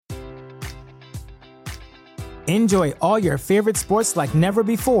Enjoy all your favorite sports like never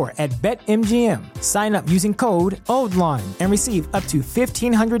before at BetMGM. Sign up using code OldLine and receive up to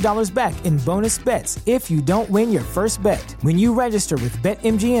 $1,500 back in bonus bets if you don't win your first bet. When you register with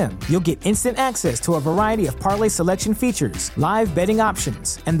BetMGM, you'll get instant access to a variety of parlay selection features, live betting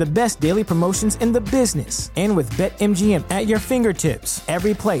options, and the best daily promotions in the business. And with BetMGM at your fingertips,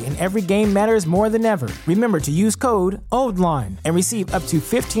 every play and every game matters more than ever. Remember to use code OldLine and receive up to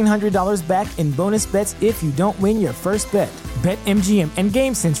 $1,500 back in bonus bets if you don't win your first bet. BetMGM and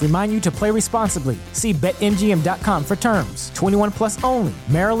GameSense remind you to play responsibly. See BetMGM.com for terms. 21 plus only.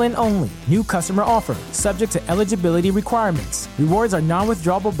 Maryland only. New customer offer. Subject to eligibility requirements. Rewards are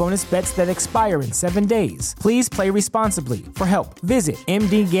non-withdrawable bonus bets that expire in 7 days. Please play responsibly. For help, visit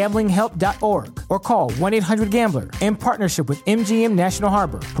mdgamblinghelp.org or call 1-800-GAMBLER in partnership with MGM National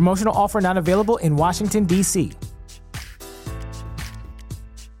Harbor. Promotional offer not available in Washington, D.C.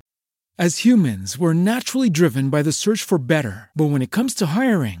 As humans, we're naturally driven by the search for better. But when it comes to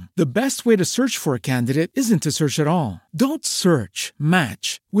hiring, the best way to search for a candidate isn't to search at all. Don't search,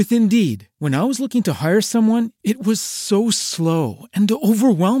 match with Indeed. When I was looking to hire someone, it was so slow and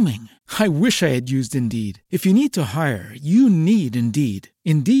overwhelming. I wish I had used Indeed. If you need to hire, you need Indeed.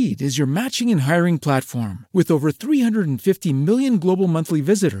 Indeed is your matching and hiring platform with over 350 million global monthly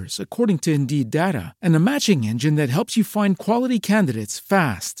visitors, according to Indeed data, and a matching engine that helps you find quality candidates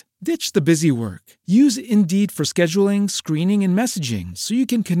fast. Ditch the busy work. Use Indeed for scheduling, screening, and messaging so you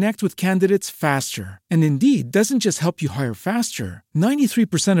can connect with candidates faster. And Indeed doesn't just help you hire faster.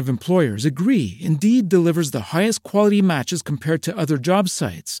 93% of employers agree Indeed delivers the highest quality matches compared to other job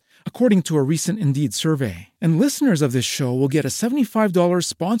sites, according to a recent Indeed survey. And listeners of this show will get a $75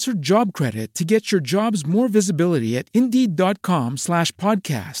 sponsored job credit to get your jobs more visibility at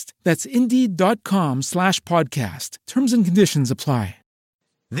Indeed.com/podcast. That's Indeed.com/podcast. Terms and conditions apply.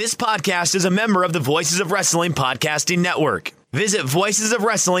 This podcast is a member of the Voices of Wrestling Podcasting Network. Visit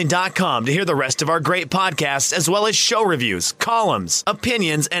voicesofwrestling.com to hear the rest of our great podcasts, as well as show reviews, columns,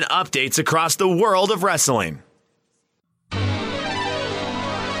 opinions, and updates across the world of wrestling.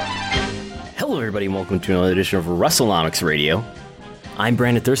 Hello, everybody, and welcome to another edition of WrestleNomics Radio. I'm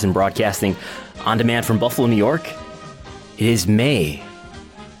Brandon Thurston, broadcasting on demand from Buffalo, New York. It is May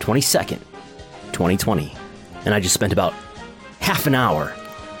 22nd, 2020, and I just spent about half an hour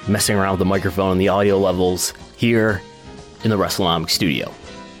messing around with the microphone and the audio levels here in the WrestleNomics studio,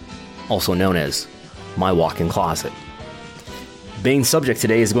 also known as my walk-in closet. Main subject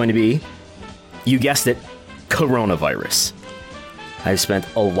today is going to be, you guessed it, coronavirus. I've spent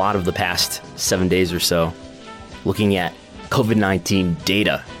a lot of the past 7 days or so looking at COVID-19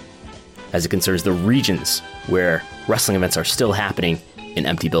 data as it concerns the regions where wrestling events are still happening in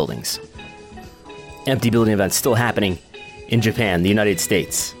empty buildings. Empty building events still happening in Japan, the United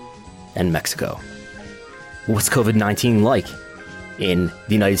States, and Mexico. What's COVID-19 like in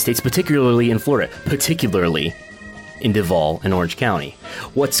the United States, particularly in Florida, particularly in Duval and Orange County?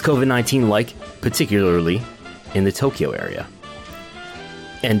 What's COVID-19 like, particularly in the Tokyo area?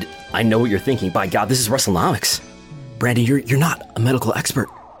 And I know what you're thinking. By God, this is WrestleNomics. Brandon, you're not a medical expert.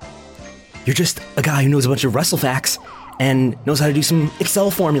 You're just a guy who knows a bunch of wrestle facts and knows how to do some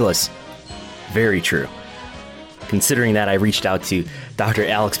Excel formulas. Very true. Considering that, I reached out to Dr.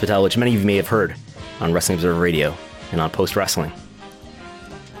 Alex Patel, which many of you may have heard on Wrestling Observer Radio and on Post Wrestling.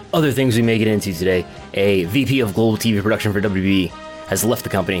 Other things we may get into today: a VP of Global TV Production for WWE has left the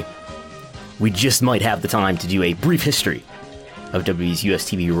company. We just might have the time to do a brief history of WWE's US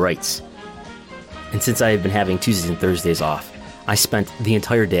TV rights. And since I have been having Tuesdays and Thursdays off, I spent the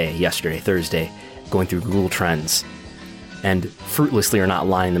entire day yesterday, Thursday, going through Google Trends and fruitlessly or not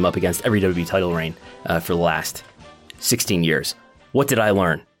lining them up against every WWE title reign for the last 16 years. What did I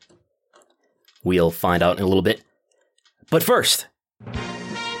learn? We'll find out in a little bit. But first,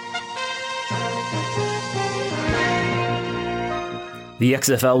 the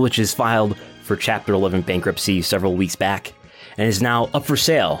XFL, which is filed for Chapter 11 bankruptcy several weeks back and is now up for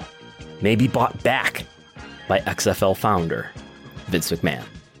sale, may be bought back by XFL founder Vince McMahon.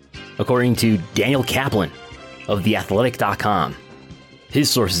 According to Daniel Kaplan of TheAthletic.com,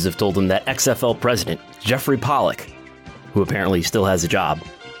 his sources have told him that XFL president Jeffrey Pollock, who apparently still has a job,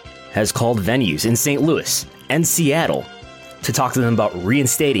 has called venues in St. Louis and Seattle to talk to them about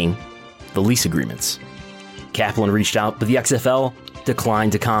reinstating the lease agreements. Kaplan reached out, but the XFL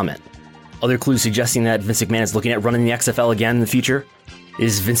declined to comment. Other clues suggesting that Vince McMahon is looking at running the XFL again in the future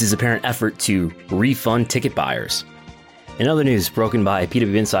is Vince's apparent effort to refund ticket buyers. In other news broken by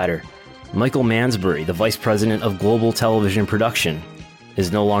PW Insider, Michael Mansbury, the vice president of global television production,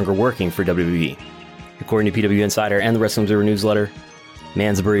 is no longer working for WWE. According to PW Insider and the Wrestling Observer newsletter,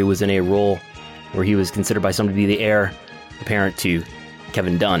 Mansbury was in a role where he was considered by some to be the heir apparent to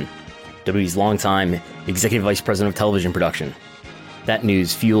Kevin Dunn, WWE's longtime executive vice president of television production. That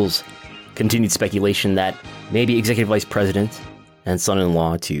news fuels continued speculation that maybe executive vice president and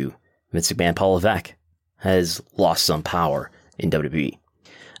son-in-law to Vince McMahon, Paul Levesque, has lost some power in WWE.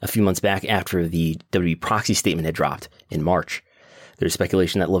 A few months back, after the WWE proxy statement had dropped in March, there's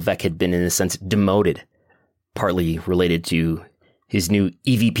speculation that Levesque had been, in a sense, demoted, partly related to his new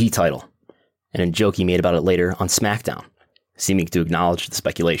EVP title, and a joke he made about it later on SmackDown, seeming to acknowledge the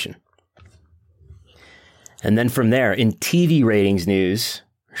speculation. And then from there, in TV ratings news,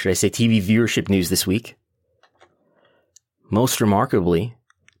 or should I say TV viewership news this week, most remarkably,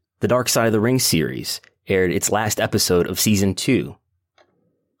 the Dark Side of the Ring series aired its last episode of Season 2,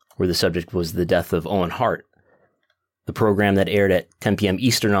 where the subject was the death of Owen Hart. The program that aired at 10 p.m.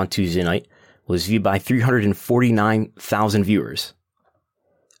 Eastern on Tuesday night was viewed by 349,000 viewers,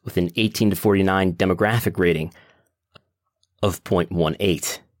 with an 18 to 49 demographic rating of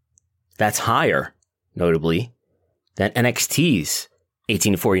 0.18. That's higher, notably, than NXT's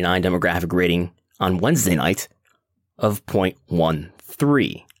 18 to 49 demographic rating on Wednesday night of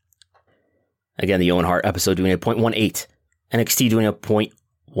 0.13. Again, the Owen Hart episode doing a 0.18, NXT doing a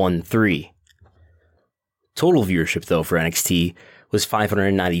 0.13. Total viewership, though, for NXT was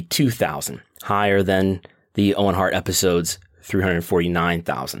 592,000, higher than the Owen Hart episode's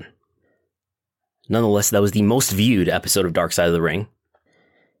 349,000. Nonetheless, that was the most viewed episode of Dark Side of the Ring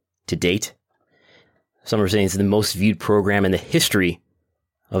to date. Some are saying it's the most viewed program in the history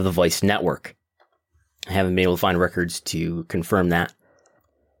of the Vice network. I haven't been able to find records to confirm that.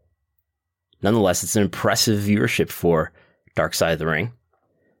 Nonetheless, it's an impressive viewership for Dark Side of the Ring,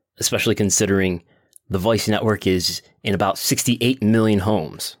 especially considering the Vice network is in about 68 million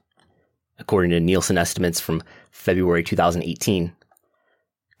homes, according to Nielsen estimates from February 2018,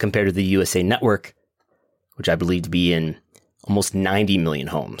 compared to the USA Network, which I believe to be in almost 90 million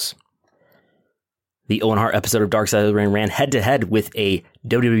homes. The Owen Hart episode of Dark Side of the Ring ran head-to-head with a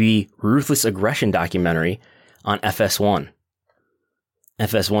WWE Ruthless Aggression documentary on FS1.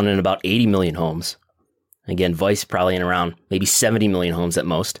 FS1 in about 80 million homes. Again, Vice probably in around maybe 70 million homes at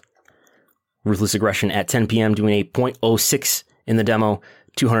most. Ruthless Aggression at 10 p.m. doing a 0.06 in the demo,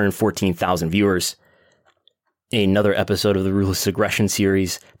 214,000 viewers. Another episode of the Ruthless Aggression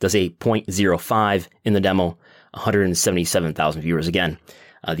series does a 0.05 in the demo, 177,000 viewers again.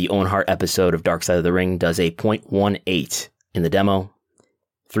 The Owen Hart episode of Dark Side of the Ring does a 0.18 in the demo,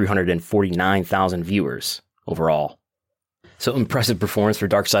 349,000 viewers overall. So impressive performance for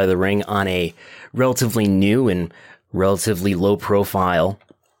Dark Side of the Ring on a relatively new and relatively low-profile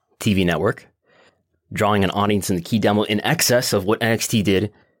TV network, drawing an audience in the key demo in excess of what NXT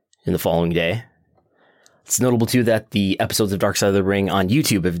did in the following day. It's notable, too, that the episodes of Dark Side of the Ring on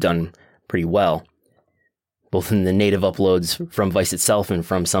YouTube have done pretty well, both in the native uploads from Vice itself and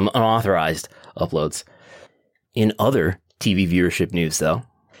from some unauthorized uploads. In other TV viewership news, though,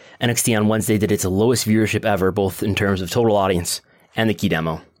 NXT on Wednesday did its lowest viewership ever, both in terms of total audience and the key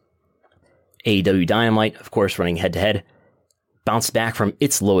demo. AEW Dynamite, of course, running head-to-head, bounced back from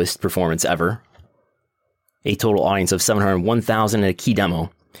its lowest performance ever, a total audience of 701,000 and a key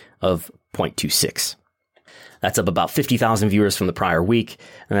demo of 0.26. That's up about 50,000 viewers from the prior week,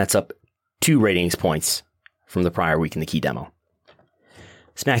 and that's up 2 ratings points from the prior week in the key demo.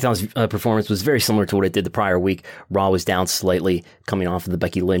 SmackDown's performance was very similar to what it did the prior week. Raw was down slightly, coming off of the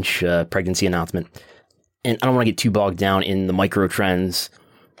Becky Lynch pregnancy announcement. And I don't want to get too bogged down in the micro trends.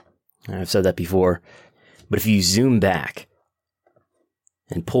 I've said that before. But if you zoom back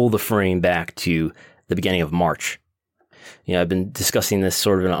and pull the frame back to the beginning of March, I've been discussing this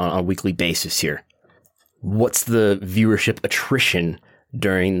sort of on a weekly basis here. What's the viewership attrition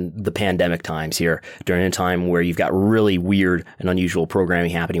during the pandemic times here, during a time where you've got really weird and unusual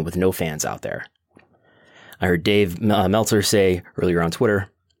programming happening with no fans out there? I heard Dave Meltzer say earlier on Twitter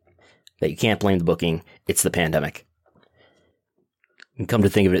that you can't blame the booking, it's the pandemic. And come to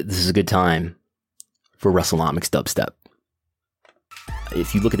think of it, this is a good time for WrestleNomics Dubstep.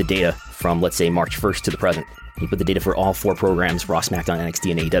 If you look at the data from, let's say, March 1st to the present, you put the data for all 4 programs, Raw, SmackDown,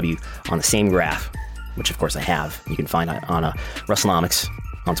 NXT, and AEW, on the same graph, which of course I have. You can find it on WrestleNomics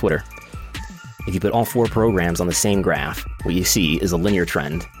on Twitter. If you put all 4 programs on the same graph, what you see is a linear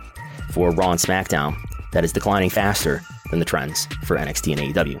trend for Raw and SmackDown that is declining faster than the trends for NXT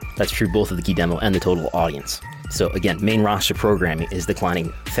and AEW. That's true both of the key demo and the total audience. So again, main roster programming is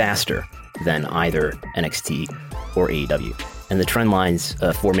declining faster than either NXT or AEW. And the trend lines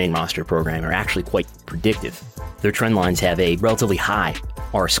for main roster programming are actually quite predictive. Their trend lines have a relatively high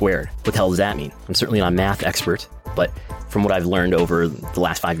R squared. What the hell does that mean? I'm certainly not a math expert, but from what I've learned over the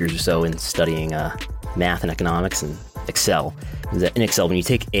last 5 years or so in studying math and economics and Excel, is that in Excel, when you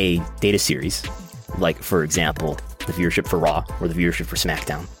take a data series, like, for example, the viewership for Raw or the viewership for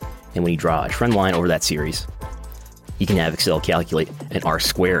SmackDown, and when you draw a trend line over that series, you can have Excel calculate an R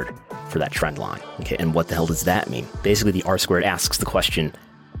squared for that trend line. Okay, and what the hell does that mean? Basically, the R squared asks the question,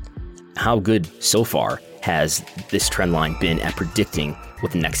 how good so far has this trend line been at predicting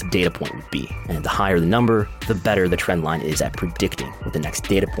what the next data point would be? And the higher the number, the better the trend line is at predicting what the next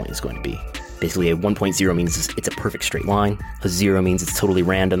data point is going to be. Basically, a 1.0 means it's a perfect straight line, a 0 means it's totally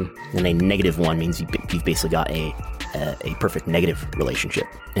random, and a -1 means you've basically got a perfect negative relationship.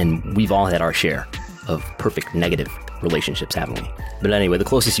 And we've all had our share of perfect negative relationships, haven't we? But anyway, the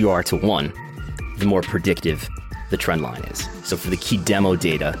closest you are to 1, the more predictive the trend line is. So for the key demo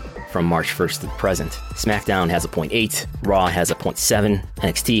data from March 1st to the present, SmackDown has a 0.8, Raw has a 0.7,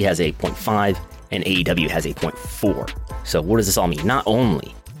 NXT has a 0.5, and AEW has a 0.4. So what does this all mean? Not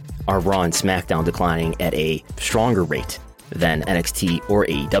only are Raw and SmackDown declining at a stronger rate than NXT or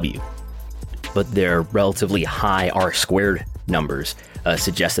AEW, but their relatively high R squared numbers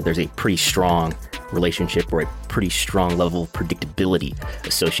suggest that there's a pretty strong relationship or a pretty strong level of predictability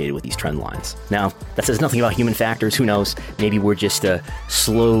associated with these trend lines. Now, that says nothing about human factors. Who knows? Maybe we're just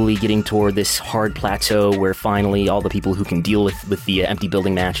slowly getting toward this hard plateau where finally all the people who can deal with the empty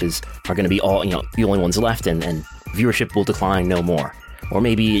building matches are going to be all, the only ones left, and viewership will decline no more. Or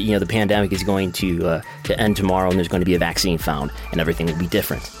maybe, the pandemic is going to end tomorrow and there's going to be a vaccine found and everything will be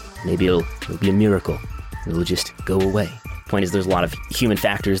different. Maybe it'll be a miracle. It'll just go away. Point is, there's a lot of human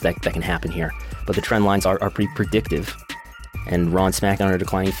factors that can happen here, but the trend lines are pretty predictive, and Raw and SmackDown are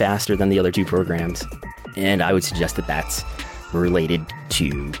declining faster than the other two programs, and I would suggest that that's related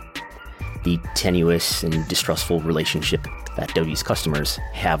to the tenuous and distrustful relationship that WWE's customers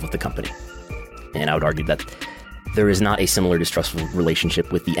have with the company. And I would argue that there is not a similar distrustful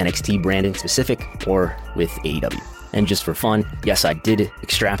relationship with the NXT brand in specific or with AEW. And just for fun, yes, I did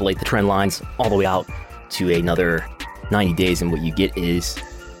extrapolate the trend lines all the way out to another 90 days, and what you get is,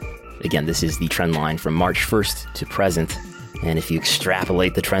 again, this is the trend line from March 1st to present, and if you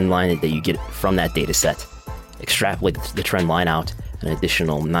extrapolate the trend line that you get from that data set, extrapolate the trend line out an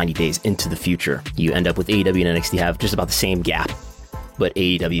additional 90 days into the future, you end up with AEW and NXT have just about the same gap, but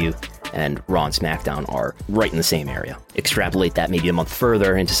AEW and Raw and SmackDown are right in the same area. Extrapolate that maybe a month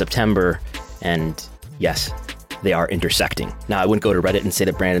further into September, and yes, they are intersecting. Now, I wouldn't go to Reddit and say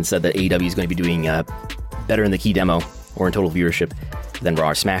that Brandon said that AEW is going to be doing better in the key demo or in total viewership than Raw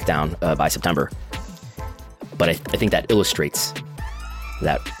or SmackDown by September. But I think that illustrates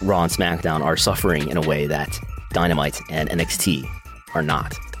that Raw and SmackDown are suffering in a way that Dynamite and NXT are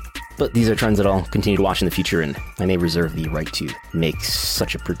not. But these are trends that I'll continue to watch in the future, and I may reserve the right to make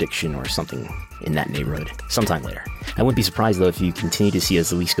such a prediction or something in that neighborhood sometime later. I wouldn't be surprised, though, if you continue to see as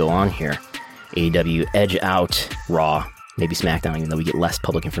the weeks go on here, AEW edge out Raw, maybe SmackDown, even though we get less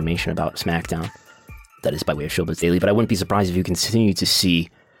public information about SmackDown. That is by way of Showbiz Daily, but I wouldn't be surprised if you continue to see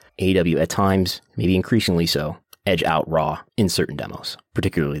AEW at times, maybe increasingly so, edge out Raw in certain demos,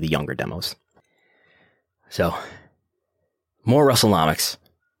 particularly the younger demos. So, more WrestleNomics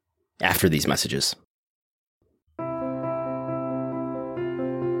after these messages.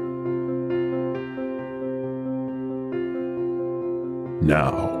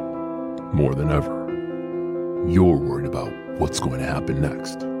 Now, more than ever, you're worried about what's going to happen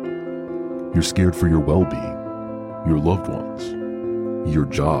next. You're scared for your well-being, your loved ones, your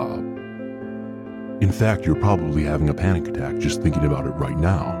job. In fact, you're probably having a panic attack just thinking about it right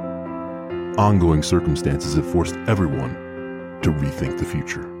now. Ongoing circumstances have forced everyone to rethink the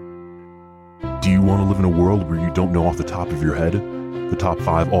future. Do you want to live in a world where you don't know off the top of your head the top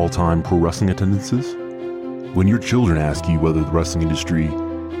 5 all-time pro wrestling attendances? When your children ask you whether the wrestling industry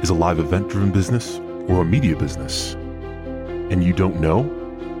is a live event-driven business or a media business, and you don't know,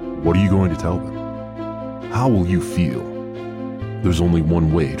 what are you going to tell them? How will you feel? There's only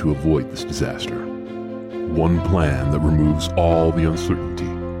one way to avoid this disaster. One plan that removes all the uncertainty.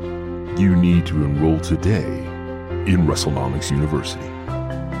 You need to enroll today in WrestleNomics University.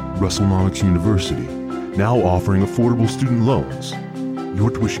 WrestleNomics University, now offering affordable student loans. Your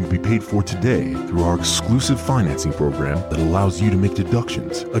tuition can be paid for today through our exclusive financing program that allows you to make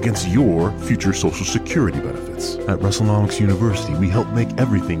deductions against your future Social Security benefits. At WrestleNomics University, we help make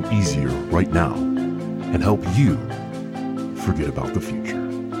everything easier right now and help you forget about the future.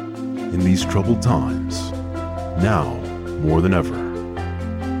 In these troubled times, now more than ever,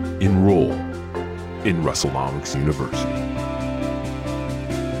 enroll in WrestleNomics University.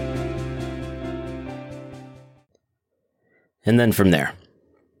 And then from there,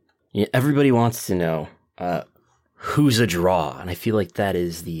 everybody wants to know who's a draw? And I feel like that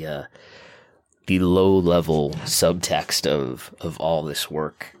is the low-level subtext of all this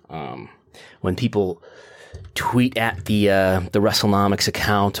work. When people tweet at the WrestleNomics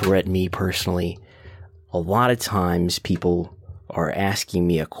account or at me personally, a lot of times people are asking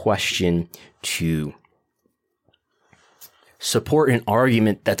me a question to support an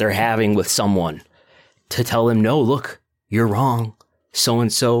argument that they're having with someone, to tell them, no, look, you're wrong.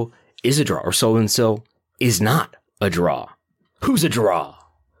 So-and-so is a draw, or so-and-so is not a draw. Who's a draw?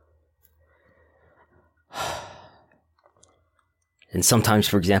 And sometimes,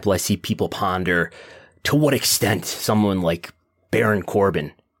 for example, I see people ponder to what extent someone like Baron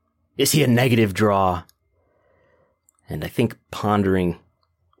Corbin, is he a negative draw? And I think pondering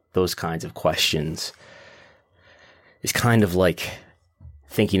those kinds of questions is kind of like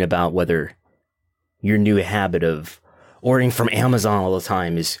thinking about whether your new habit of ordering from Amazon all the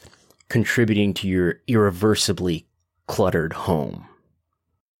time is contributing to your irreversibly cluttered home.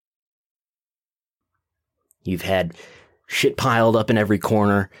 You've had shit piled up in every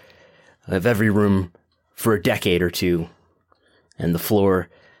corner of every room for a decade or two, and the floor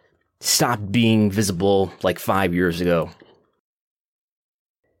stopped being visible like 5 years ago.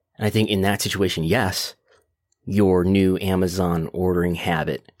 And I think in that situation, yes, your new Amazon ordering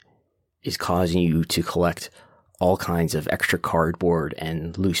habit is causing you to collect all kinds of extra cardboard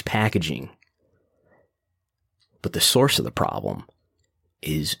and loose packaging. But the source of the problem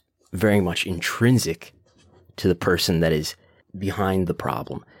is very much intrinsic to the person that is behind the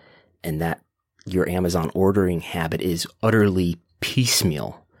problem, and that your Amazon ordering habit is utterly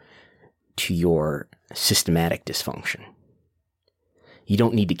piecemeal to your systematic dysfunction. You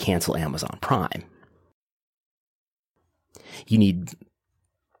don't need to cancel Amazon Prime. You need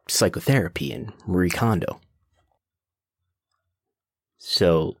psychotherapy and Marie Kondo.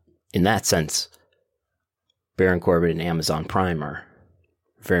 So, in that sense, Baron Corbin and Amazon Prime are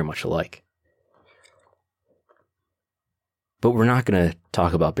very much alike. But we're not going to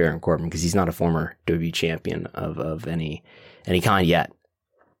talk about Baron Corbin because he's not a former WWE champion of any kind yet.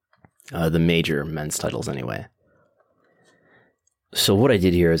 The major men's titles anyway. So what I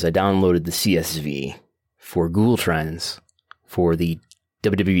did here is I downloaded the CSV for Google Trends for the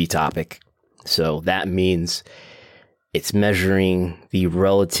WWE topic. So that means it's measuring the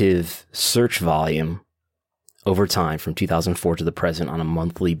relative search volume over time from 2004 to the present on a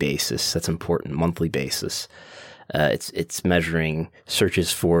monthly basis. That's important, monthly basis. It's measuring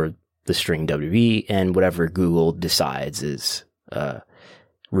searches for the string WWE and whatever Google decides is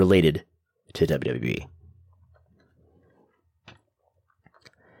related to WWE.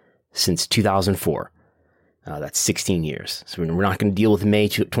 Since 2004. That's 16 years. So we're not going to deal with May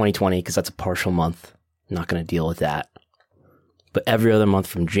 2020 because that's a partial month. I'm not going to deal with that. But every other month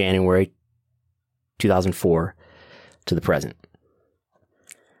from January 2004 to the present.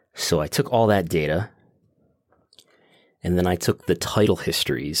 So I took all that data, and then I took the title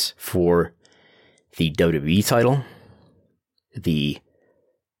histories for the WWE title, the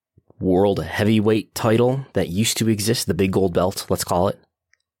World Heavyweight title that used to exist, the big gold belt, let's call it,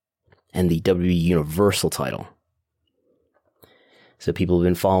 and the WWE Universal title. So people who've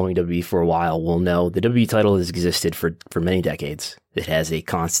been following WWE for a while will know the WWE title has existed for many decades. It has a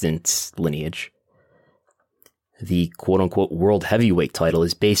constant lineage. The quote-unquote World Heavyweight title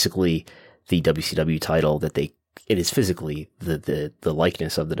is basically the WCW title that it is physically the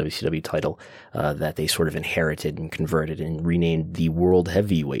likeness of the WCW title that they sort of inherited and converted and renamed the World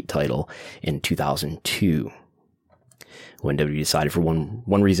Heavyweight title in 2002. When WWE decided for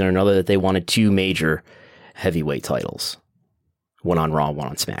one reason or another that they wanted two major heavyweight titles. One on Raw, one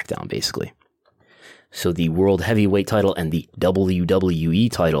on SmackDown, basically. So the World Heavyweight title and the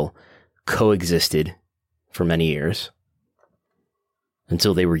WWE title coexisted for many years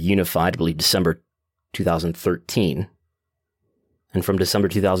until they were unified, I believe, December 2013. And from December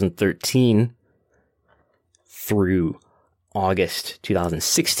 2013 through August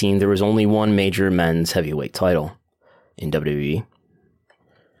 2016, there was only one major men's heavyweight title in WWE.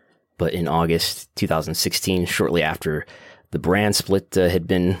 But in August 2016, shortly after the brand split had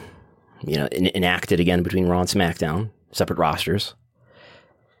been, enacted again between Raw and SmackDown, separate rosters,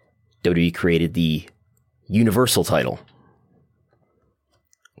 WWE created the Universal title,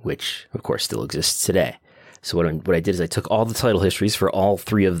 which, of course, still exists today. So what I did is I took all the title histories for all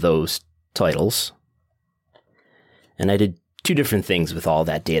three of those titles, and I did two different things with all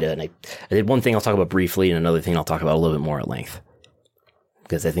that data. And I did one thing I'll talk about briefly, and another thing I'll talk about a little bit more at length,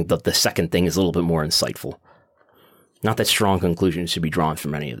 because I think that the second thing is a little bit more insightful. Not that strong conclusions should be drawn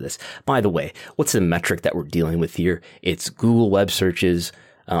from any of this. By the way, what's the metric that we're dealing with here? It's Google web searches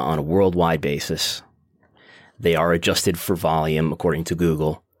on a worldwide basis. They are adjusted for volume according to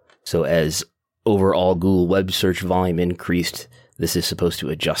Google. So as overall Google web search volume increased, this is supposed to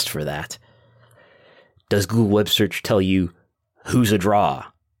adjust for that. Does Google web search tell you who's a draw?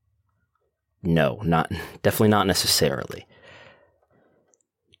 No, definitely not necessarily.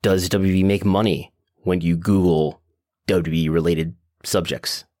 Does WWE make money when you Google WWE related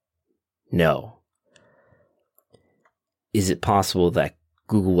subjects? No. Is it possible that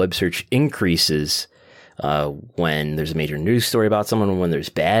Google web search increases when there's a major news story about someone, or when there's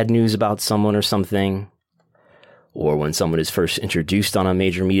bad news about someone or something, or when someone is first introduced on a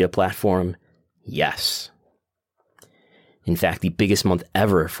major media platform? Yes. In fact, the biggest month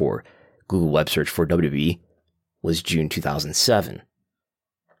ever for Google web search for WWE was June 2007.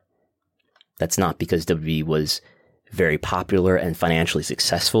 That's not because WWE was very popular and financially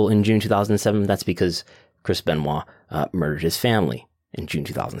successful in June 2007. That's because Chris Benoit murdered his family in June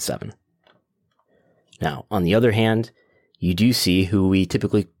 2007. Now, on the other hand, you do see who we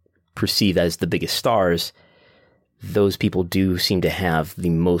typically perceive as the biggest stars. Those people do seem to have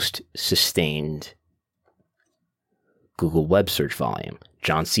the most sustained Google web search volume.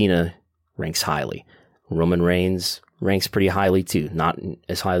 John Cena ranks highly. Roman Reigns ranks pretty highly too. Not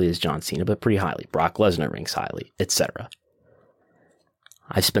as highly as John Cena, but pretty highly. Brock Lesnar ranks highly, etc.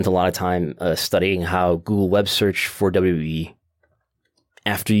 I've spent a lot of time studying how Google web search for WWE,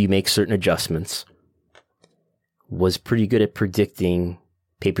 after you make certain adjustments, was pretty good at predicting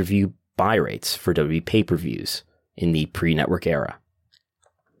pay-per-view buy rates for WWE pay-per-views in the pre-network era.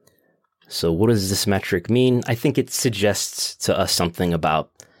 So what does this metric mean? I think it suggests to us something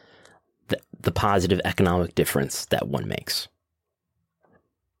about the positive economic difference that one makes.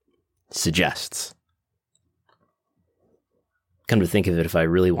 Suggests. Come to think of it, if I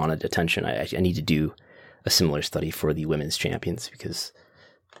really wanted attention, I need to do a similar study for the women's champions, because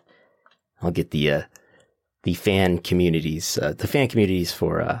I'll get the fan communities. The fan communities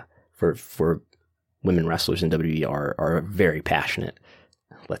for women wrestlers in WWE are very passionate,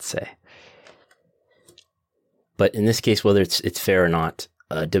 let's say. But in this case, whether it's fair or not,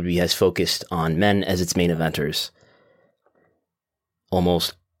 WWE has focused on men as its main eventers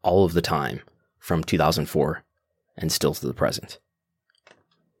almost all of the time from 2004 and still to the present.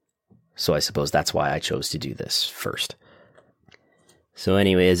 So I suppose that's why I chose to do this first. So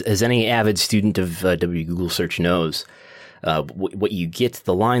anyway, as any avid student of WWE Google search knows, what you get,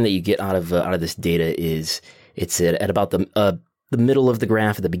 the line that you get out of this data is it's at about the middle of the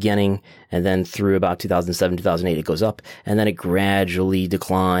graph at the beginning, and then through about 2007, 2008, it goes up, and then it gradually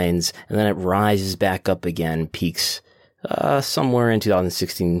declines, and then it rises back up again, peaks somewhere in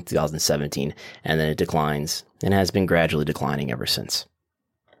 2016, 2017, and then it declines, and has been gradually declining ever since.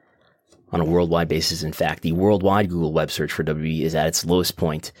 On a worldwide basis, in fact, the worldwide Google web search for WWE is at its lowest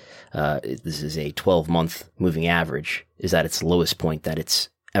point. This is a 12-month moving average, is at its lowest point that it's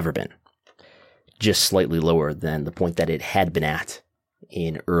ever been. Just slightly lower than the point that it had been at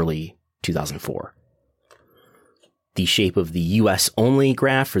in early 2004. The shape of the US only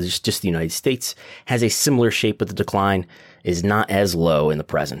graph, for just the United States, has a similar shape, but the decline is not as low in the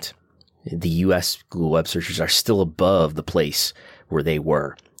present. The US Google web searches are still above the place where they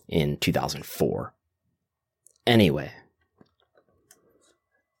were in 2004. Anyway,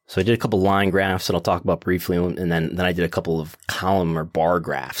 so I did a couple line graphs that I'll talk about briefly, and then I did a couple of column or bar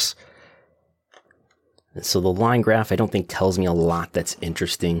graphs. And so the line graph, I don't think tells me a lot that's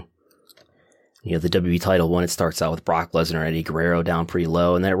interesting. You know, the WWE title one, it starts out with Brock Lesnar and Eddie Guerrero down pretty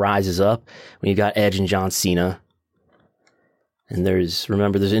low, and then it rises up when you've got Edge and John Cena. And there's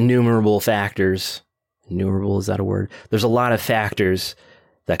innumerable factors. Innumerable, is that a word? There's a lot of factors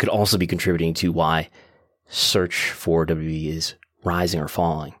that could also be contributing to why search for WWE is rising or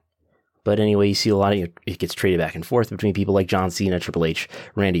falling. But anyway, you see a lot of it gets traded back and forth between people like John Cena, Triple H,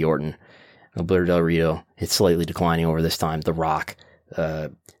 Randy Orton, Alberto Del Rio. It's slightly declining over this time. The Rock,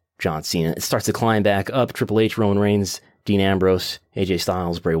 John Cena. It starts to climb back up. Triple H, Roman Reigns, Dean Ambrose, AJ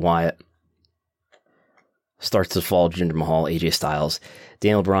Styles, Bray Wyatt. Starts to fall. Jinder Mahal, AJ Styles,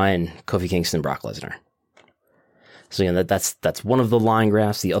 Daniel Bryan, Kofi Kingston, Brock Lesnar. So again, that's one of the line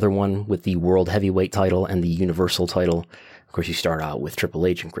graphs. The other one with the World Heavyweight title and the Universal title. Of course, you start out with Triple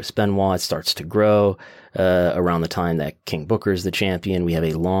H and Chris Benoit. It starts to grow around the time that King Booker is the champion. We have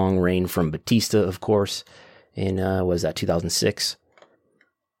a long reign from Batista, of course, in, 2006?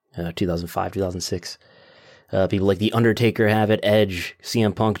 2005, 2006. People like The Undertaker have it. Edge,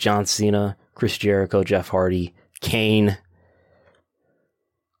 CM Punk, John Cena, Chris Jericho, Jeff Hardy, Kane,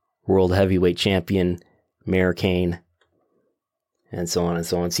 World Heavyweight Champion, Mayor Kane, and so on and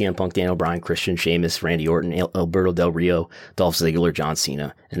so on. CM Punk, Daniel Bryan, Christian, Sheamus, Randy Orton, Alberto Del Rio, Dolph Ziggler, John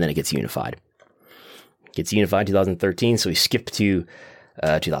Cena, and then it gets unified. gets unified 2013, so we skip to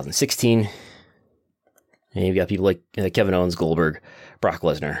 2016. And you've got people like Kevin Owens, Goldberg, Brock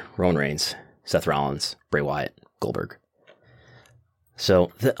Lesnar, Roman Reigns, Seth Rollins, Bray Wyatt, Goldberg.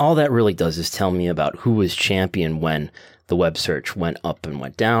 So all that really does is tell me about who was champion when the web search went up and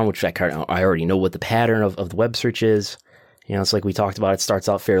went down, which I already know what the pattern of the web search is. It's like we talked about. It starts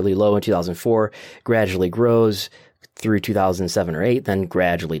out fairly low in 2004, gradually grows through 2007 or 8, then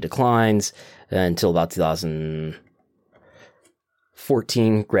gradually declines until about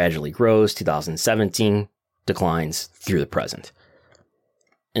 2014, gradually grows, 2017 declines through the present.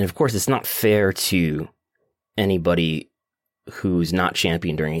 And of course, it's not fair to anybody who's not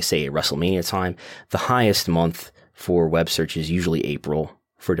champion during, say, a WrestleMania time. The highest month for web search is usually April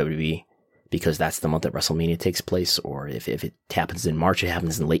for WWE, because that's the month that WrestleMania takes place, or if it happens in March, it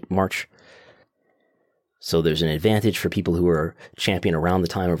happens in late March. So there's an advantage for people who are champion around the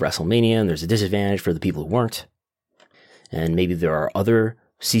time of WrestleMania, and there's a disadvantage for the people who weren't. And maybe there are other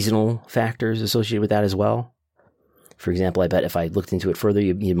seasonal factors associated with that as well. For example, I bet if I looked into it further,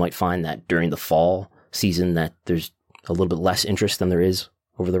 you might find that during the fall season that there's a little bit less interest than there is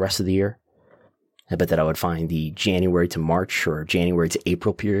over the rest of the year. I bet that I would find the January to March or January to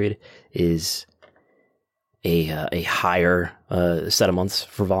April period is a higher set of months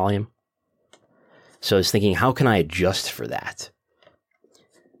for volume. So I was thinking, how can I adjust for that?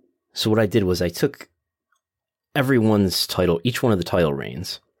 So what I did was I took everyone's title, each one of the title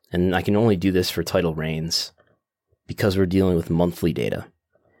reigns, and I can only do this for title reigns because we're dealing with monthly data.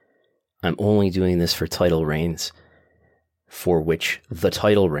 I'm only doing this for title reigns for which the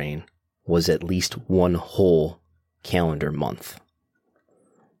title reign was at least one whole calendar month.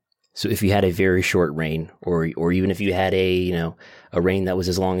 So if you had a very short reign, or even if you had a reign that was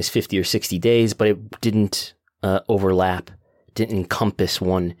as long as 50 or 60 days, but it didn't overlap, didn't encompass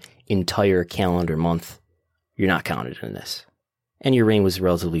one entire calendar month, you're not counted in this. And your reign was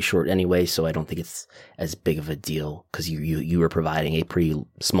relatively short anyway, so I don't think it's as big of a deal because you were providing a pretty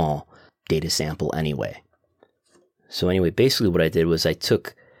small data sample anyway. So anyway, basically what I did was I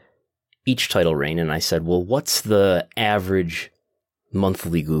took each title reign and I said, well, what's the average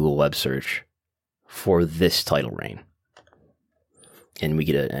monthly Google web search for this title reign? And we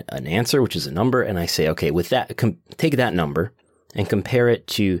get an answer, which is a number, and I say, okay, with that, take that number and compare it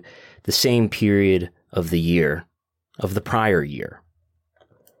to the same period of the year of the prior year.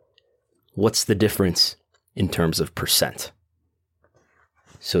 What's the difference in terms of percent?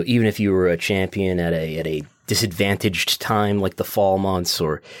 So even if you were a champion at a disadvantaged time like the fall months,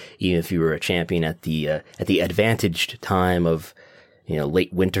 or even if you were a champion at the advantaged time of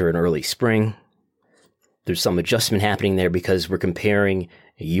late winter and early spring, there's some adjustment happening there because we're comparing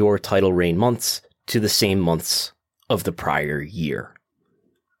your title reign months to the same months of the prior year.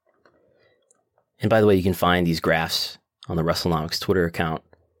 And by the way, you can find these graphs on the WrestleNomics Twitter account.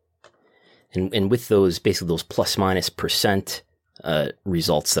 And with those, basically those plus minus percent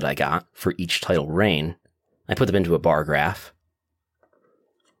results that I got for each title reign, I put them into a bar graph.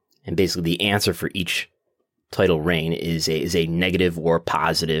 And basically the answer for each title reign is a negative or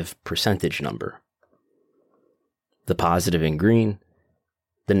positive percentage number. The positive in green,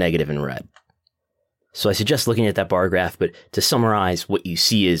 the negative in red. So I suggest looking at that bar graph, but to summarize, what you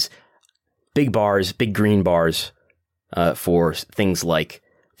see is big bars, big green bars for things like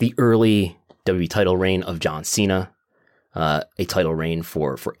the early WWE title reign of John Cena, a title reign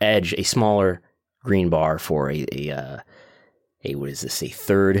for Edge, a smaller green bar for a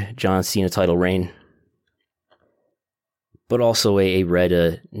third John Cena title reign, but also a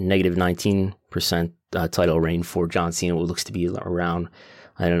red negative 19% title reign for John Cena, what looks to be around,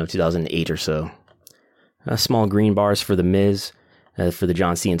 2008 or so. Small green bars for The Miz, for the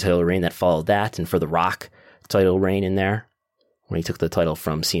John Cena title reign that followed that, and for The Rock title reign in there, when he took the title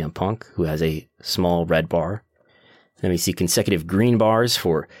from CM Punk, who has a small red bar. Then we see consecutive green bars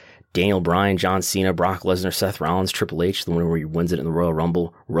for Daniel Bryan, John Cena, Brock Lesnar, Seth Rollins, Triple H, the one where he wins it in the Royal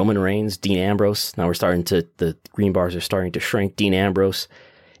Rumble, Roman Reigns, Dean Ambrose. Now the green bars are starting to shrink. Dean Ambrose,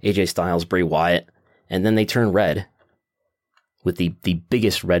 AJ Styles, Bray Wyatt, and then they turn red with the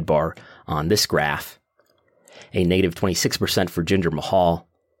biggest red bar on this graph, a negative 26% for Jinder Mahal,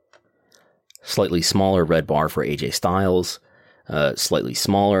 slightly smaller red bar for AJ Styles, slightly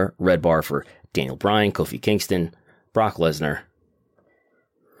smaller red bar for Daniel Bryan, Kofi Kingston, Brock Lesnar,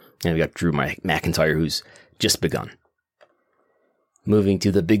 and we got Drew McIntyre, who's just begun. Moving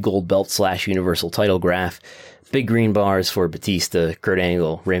to the big gold belt / universal title graph, big green bars for Batista, Kurt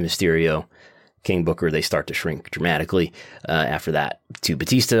Angle, Rey Mysterio, King Booker. They start to shrink dramatically. After that, to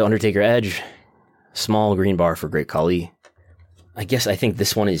Batista, Undertaker, Edge, small green bar for Great Khali. I guess I think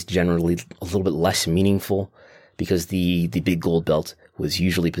this one is generally a little bit less meaningful because the big gold belt was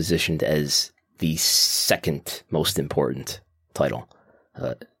usually positioned as the second most important title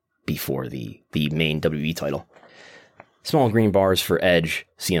before the main WWE title. Small green bars for Edge,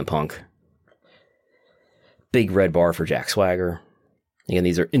 CM Punk. Big red bar for Jack Swagger. Again,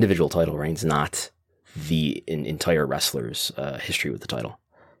 these are individual title reigns, not the entire wrestler's history with the title.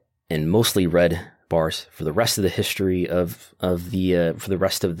 And mostly red bars for the rest of the history for the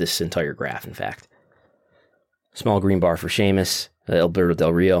rest of this entire graph, in fact. Small green bar for Sheamus, Alberto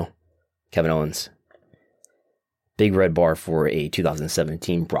Del Rio, Kevin Owens. Big red bar for a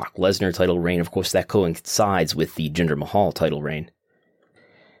 2017 Brock Lesnar title reign. Of course, that coincides with the Jinder Mahal title reign.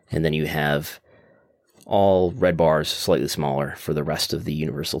 And then you have all red bars, slightly smaller, for the rest of the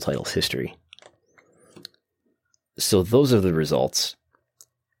Universal title's history. So those are the results.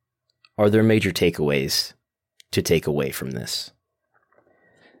 Are there major takeaways to take away from this?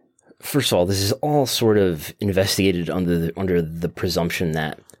 First of all, this is all sort of investigated under the presumption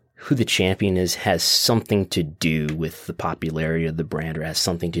that who the champion is has something to do with the popularity of the brand or has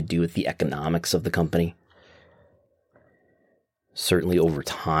something to do with the economics of the company. Certainly over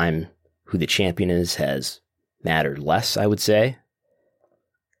time, who the champion is has mattered less, I would say.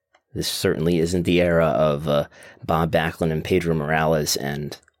 This certainly isn't the era of Bob Backlund and Pedro Morales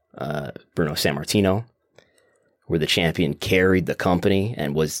and Bruno Sammartino, where the champion carried the company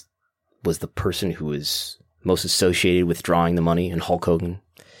and was the person who was most associated with drawing the money, and Hulk Hogan.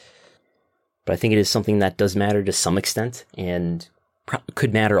 But I think it is something that does matter to some extent and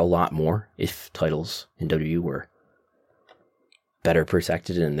could matter a lot more if titles in WWE were better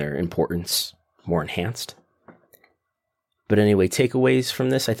protected and their importance more enhanced. But anyway, takeaways from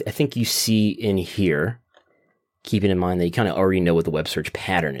this, I think you see in here, keeping in mind that you kind of already know what the web search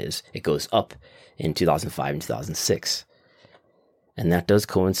pattern is. It goes up in 2005 and 2006. And that does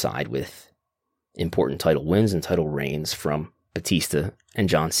coincide with important title wins and title reigns from Batista and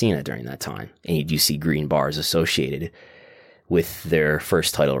John Cena during that time. And you do see green bars associated with their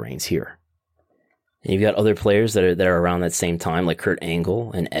first title reigns here. And you've got other players that are around that same time, like Kurt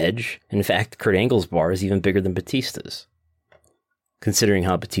Angle and Edge. In fact, Kurt Angle's bar is even bigger than Batista's. Considering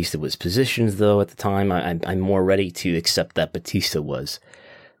how Batista was positioned, though, at the time, I'm more ready to accept that Batista was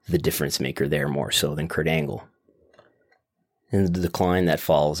the difference maker there more so than Kurt Angle. In the decline that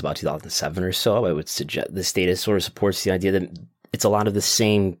follows about 2007 or so, I would suggest this data sort of supports the idea that it's a lot of the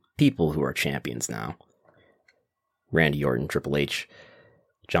same people who are champions now. Randy Orton, Triple H,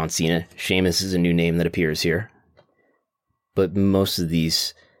 John Cena, Sheamus is a new name that appears here. But most of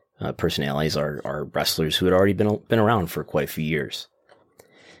these personalities are wrestlers who had already been around for quite a few years.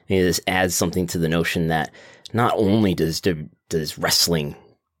 And this adds something to the notion that not only does the wrestling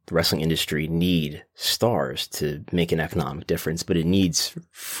industry need stars to make an economic difference, but it needs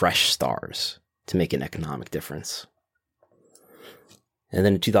fresh stars to make an economic difference. And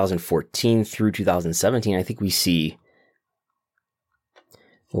then in 2014 through 2017, I think we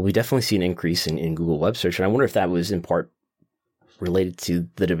definitely see an increase in Google web search. And I wonder if that was in part related to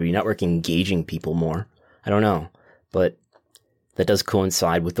the WWE Network engaging people more. I don't know. But that does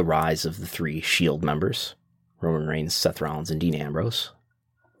coincide with the rise of the 3 Shield members, Roman Reigns, Seth Rollins, and Dean Ambrose.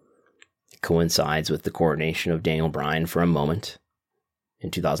 It coincides with the coronation of Daniel Bryan for a moment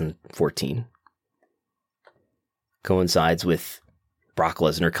in 2014. Coincides with Brock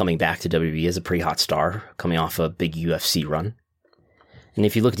Lesnar coming back to WWE as a pretty hot star, coming off a big UFC run. And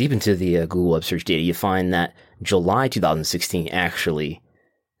if you look deep into the Google web search data, you find that July 2016 actually,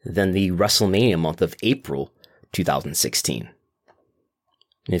 then the WrestleMania month of April 2016.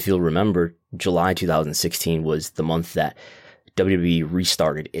 And if you'll remember, July 2016 was the month that WWE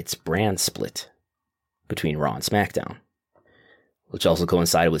restarted its brand split between Raw and SmackDown, which also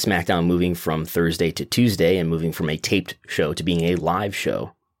coincided with SmackDown moving from Thursday to Tuesday and moving from a taped show to being a live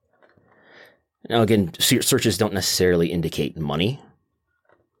show. Now again, searches don't necessarily indicate money,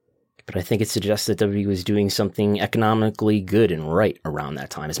 but I think it suggests that WWE was doing something economically good and right around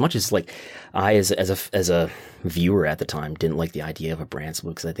that time. As much as I, as a viewer at the time, didn't like the idea of a brand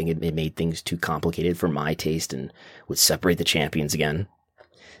split because I think it made things too complicated for my taste and would separate the champions again.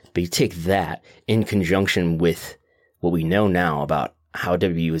 But you take that in conjunction with what we know now about how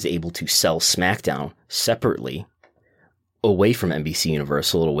WWE was able to sell SmackDown separately, away from NBC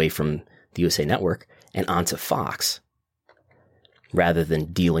Universal, away from the USA Network, and onto Fox, rather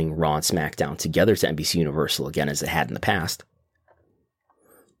than dealing Raw and SmackDown together to NBC Universal again as it had in the past.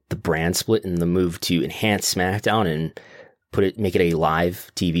 The brand split and the move to enhance SmackDown and make it a live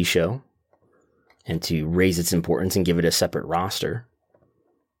TV show and to raise its importance and give it a separate roster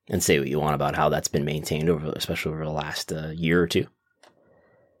And say what you want about how that's been maintained, especially over the last year or two.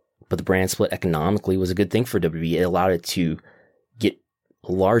 But the brand split economically was a good thing for WWE. It allowed it to get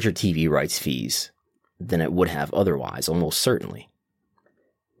larger TV rights fees than it would have otherwise, almost certainly.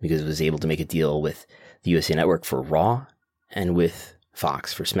 Because it was able to make a deal with the USA Network for Raw and with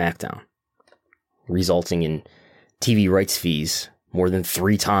Fox for SmackDown, resulting in TV rights fees more than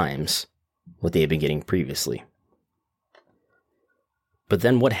 3 times what they had been getting previously. But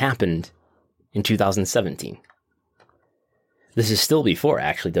then what happened in 2017? This is still before,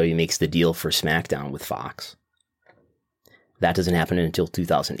 actually, WWE makes the deal for SmackDown with Fox. That doesn't happen until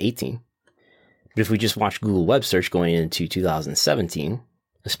 2018. But if we just watch Google web search going into 2017,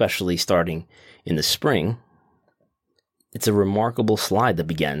 especially starting in the spring, it's a remarkable slide that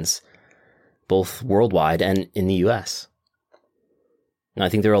begins both worldwide and in the US. Now, I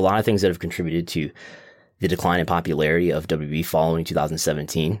think there are a lot of things that have contributed to the decline in popularity of WWE following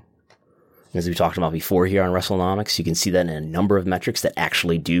 2017. As we talked about before here on WrestleNomics, you can see that in a number of metrics that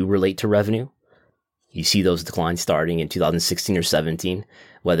actually do relate to revenue. You see those declines starting in 2016 or 17,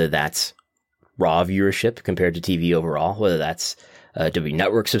 whether that's Raw viewership compared to TV overall, whether that's WWE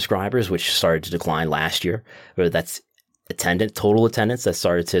Network subscribers, which started to decline last year, whether that's total attendance that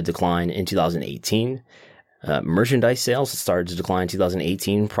started to decline in 2018, merchandise sales that started to decline in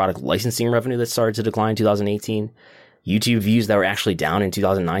 2018, product licensing revenue that started to decline in 2018, YouTube views that were actually down in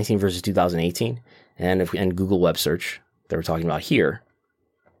 2019 versus 2018, and Google web search that we're talking about here.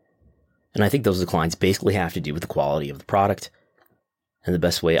 And I think those declines basically have to do with the quality of the product. And the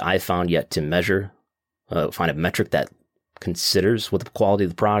best way I've found yet to measure, find a metric that considers what the quality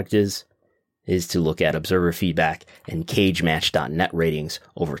of the product is to look at observer feedback and cagematch.net ratings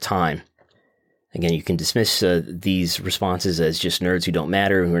over time. Again, you can dismiss these responses as just nerds who don't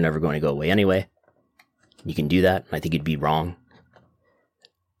matter, who are never going to go away anyway. You can do that. I think you'd be wrong,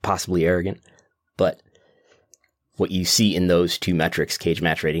 possibly arrogant. But what you see in those two metrics, cage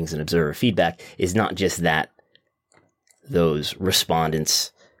match ratings and observer feedback, is not just that those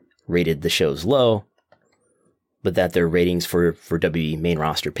respondents rated the shows low, but that their ratings for WWE main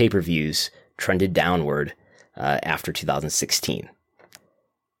roster pay-per-views trended downward after 2016.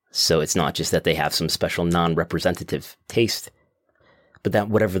 So it's not just that they have some special non-representative taste, but that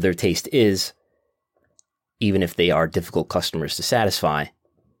whatever their taste is, even if they are difficult customers to satisfy,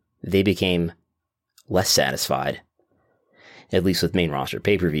 they became less satisfied, at least with main roster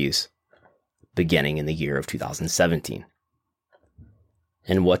pay-per-views, beginning in the year of 2017.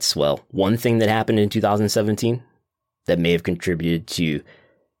 And what's, one thing that happened in 2017 that may have contributed to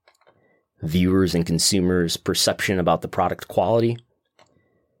viewers' and consumers' perception about the product quality?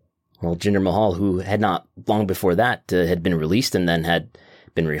 Well, Jinder Mahal, who had not long before that had been released and then had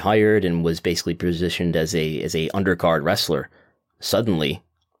been rehired and was basically positioned as a undercard wrestler, suddenly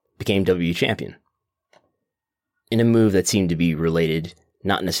became WWE champion. In a move that seemed to be related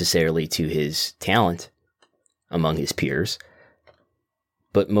not necessarily to his talent among his peers,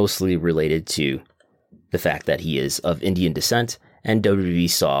 but mostly related to the fact that he is of Indian descent, and WWE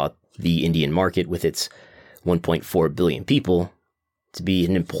saw the Indian market with its 1.4 billion people to be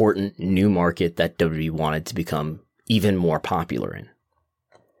an important new market that WWE wanted to become even more popular in.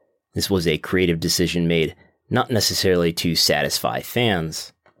 This was a creative decision made not necessarily to satisfy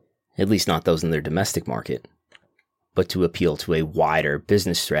fans, at least not those in their domestic market, but to appeal to a wider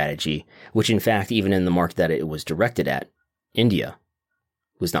business strategy, which in fact, even in the market that it was directed at, India,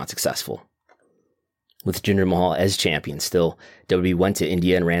 was not successful. With Jinder Mahal as champion still, WWE went to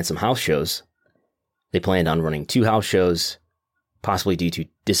India and ran some house shows. They planned on running 2 house shows. Possibly due to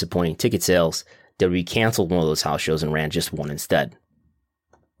disappointing ticket sales, WWE canceled one of those house shows and ran just one instead.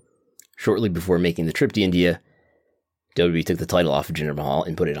 Shortly before making the trip to India, WWE took the title off of Jinder Mahal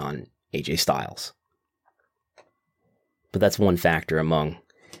and put it on AJ Styles. But that's one factor among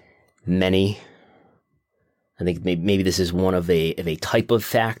many. I think maybe this is one of a type of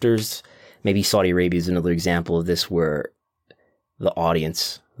factors. Maybe Saudi Arabia is another example of this, where the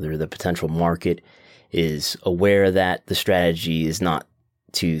audience, or the potential market, is aware that the strategy is not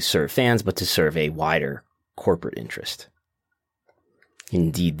to serve fans, but to serve a wider corporate interest.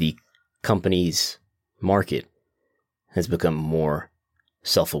 Indeed, the company's market has become more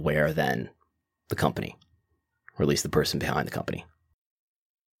self-aware than the company, or at least the person behind the company.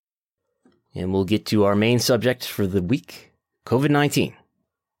 And we'll get to our main subject for the week, COVID-19,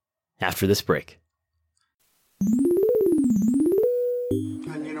 after this break.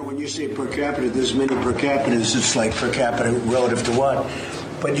 And when you say per capita, there's many per capitas. It's like per capita relative to what?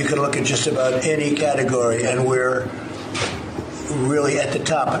 But you can look at just about any category, and we're really at the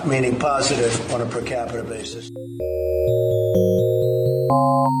top, meaning positive on a per capita basis.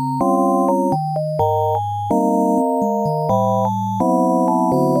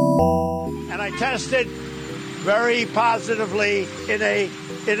 And I tested very positively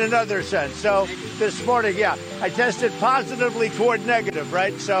in another sense. So this morning, I tested positively toward negative,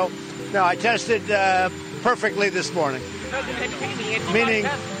 right? So, no, I tested perfectly this morning.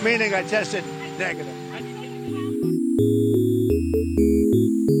 Meaning I tested negative.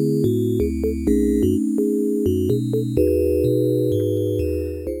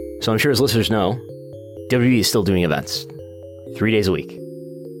 So I'm sure as listeners know, WWE is still doing events 3 days a week.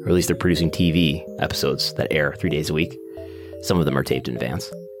 Or at least they're producing TV episodes that air 3 days a week. Some of them are taped in advance.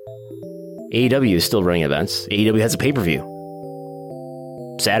 AEW is still running events. AEW has a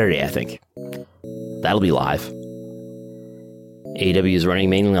pay-per-view. Saturday, I think. That'll be live. AEW is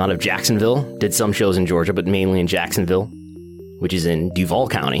running mainly out of Jacksonville. Did some shows in Georgia, but mainly in Jacksonville, which is in Duval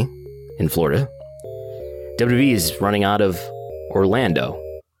County in Florida. WWE is running out of Orlando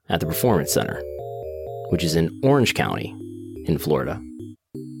at the Performance Center, which is in Orange County in Florida.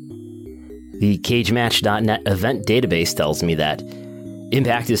 The CageMatch.net event database tells me that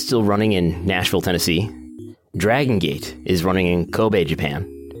Impact is still running in Nashville, Tennessee. Dragon Gate is running in Kobe, Japan.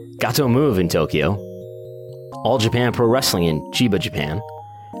 Gato Move in Tokyo. All Japan Pro Wrestling in Chiba, Japan.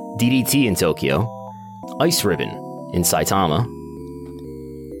 DDT in Tokyo. Ice Ribbon in Saitama.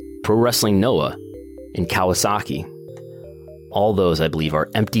 Pro Wrestling Noah in Kawasaki. All those, I believe, are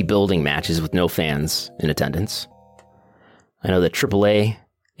empty building matches with no fans in attendance. I know that AAA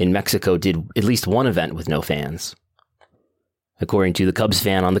in Mexico did at least one event with no fans. According to the Cubs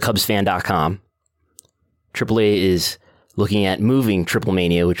fan on thecubsfan.com, AAA is looking at moving Triple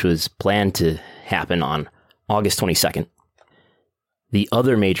Mania, which was planned to happen on August 22nd. The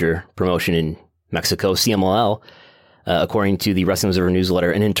other major promotion in Mexico, CMLL, according to the Wrestling Observer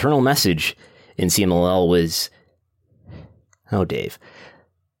newsletter, an internal message in CMLL was,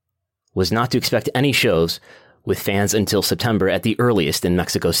 was not to expect any shows with fans until September at the earliest in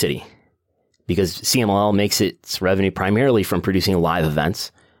Mexico City, because CMLL makes its revenue primarily from producing live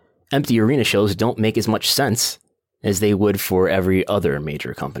events. Empty arena shows don't make as much sense as they would for every other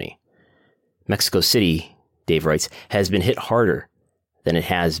major company. Mexico City, Dave writes, has been hit harder than it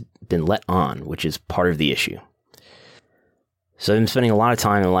has been let on, which is part of the issue. So I've been spending a lot of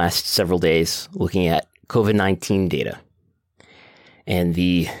time in the last several days looking at COVID-19 data. And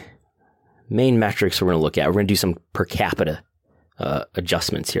the main metrics we're going to look at, we're going to do some per capita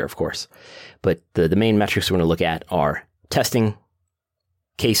adjustments here, of course. But the main metrics we're going to look at are testing,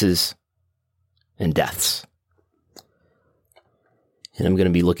 cases, and deaths. And I'm going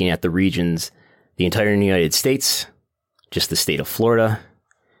to be looking at the regions, the entire United States, just the state of Florida,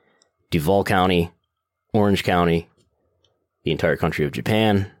 Duval County, Orange County, the entire country of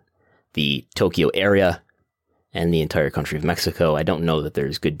Japan, the Tokyo area, and the entire country of Mexico. I don't know that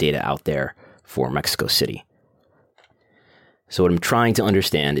there's good data out there for Mexico City. So what I'm trying to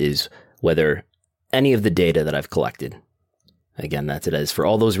understand is whether any of the data that I've collected, again, that's it is for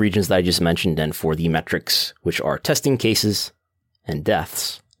all those regions that I just mentioned and for the metrics, which are testing cases and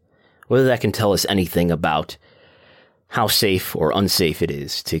deaths, whether that can tell us anything about how safe or unsafe it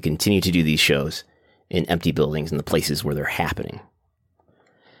is to continue to do these shows in empty buildings in the places where they're happening.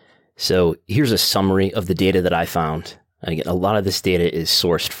 So here's a summary of the data that I found. Again, a lot of this data is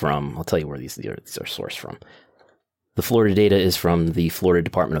sourced from, I'll tell you where these are sourced from. The Florida data is from the Florida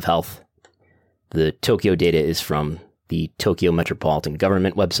Department of Health. The Tokyo data is from the Tokyo Metropolitan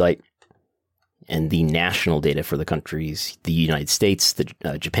Government website. And the national data for the countries, the United States,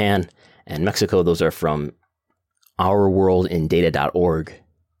 Japan, and Mexico, those are from ourworldindata.org,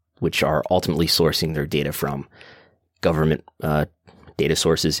 which are ultimately sourcing their data from government data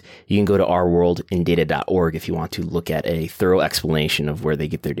sources. You can go to ourworldindata.org if you want to look at a thorough explanation of where they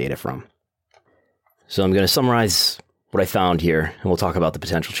get their data from. So I'm going to summarize what I found here, and we'll talk about the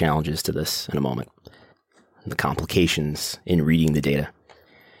potential challenges to this in a moment, the complications in reading the data.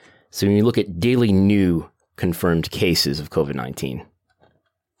 So when you look at daily new confirmed cases of COVID-19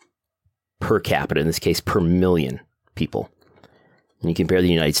 per capita, in this case per million people, and you compare the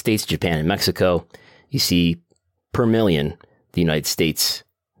United States, Japan, and Mexico, you see per million, the United States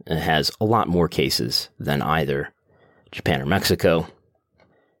has a lot more cases than either Japan or Mexico,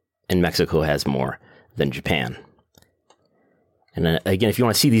 and Mexico has more than Japan. And then, again, if you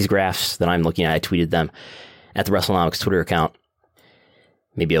want to see these graphs that I'm looking at, I tweeted them at the WrestleNomics Twitter account.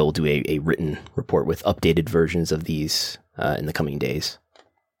 Maybe I will do a written report with updated versions of these in the coming days.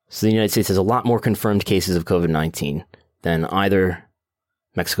 So the United States has a lot more confirmed cases of COVID-19 than either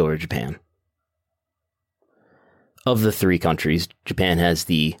Mexico or Japan. Of the three countries, Japan has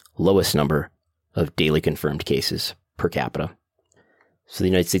the lowest number of daily confirmed cases per capita. So the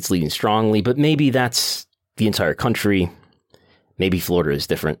United States leading strongly, but maybe that's the entire country. Maybe Florida is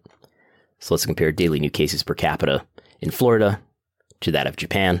different. So let's compare daily new cases per capita in Florida to that of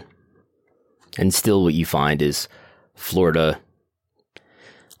Japan. And still what you find is Florida,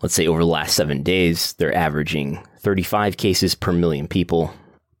 let's say over the last 7 days, they're averaging 35 cases per million people.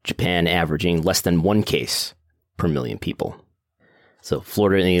 Japan averaging less than 1 case per million people. So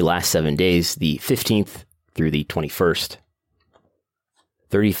Florida in the last 7 days, the 15th through the 21st,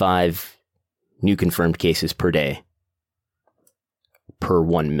 35 new confirmed cases per day per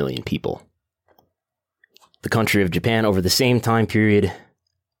 1 million people. The country of Japan over the same time period,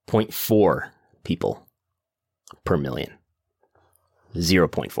 0.4 people per million.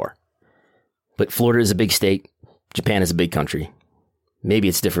 0.4. But Florida is a big state. Japan is a big country. Maybe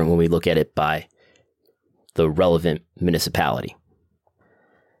it's different when we look at it by the relevant municipality.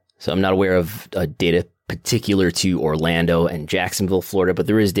 So I'm not aware of data particular to Orlando and Jacksonville, Florida, but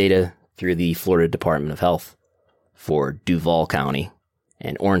there is data through the Florida Department of Health for Duval County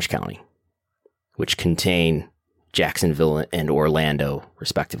and Orange County, which contain Jacksonville and Orlando,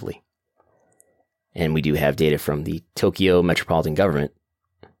 respectively. And we do have data from the Tokyo Metropolitan Government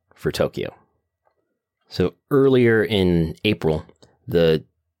for Tokyo. So earlier in April, the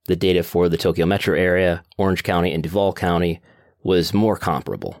data for the Tokyo metro area, Orange County, and Duval County was more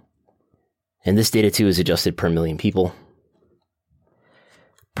comparable. And this data, too, is adjusted per million people.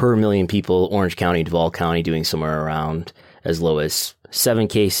 Per million people, Orange County, Duval County doing somewhere around as low as 7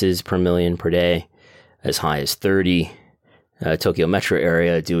 cases per million per day, as high as 30. Tokyo metro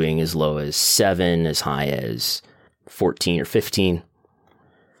area doing as low as 7, as high as 14 or 15.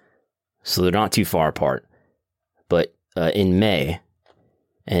 So they're not too far apart. But in May,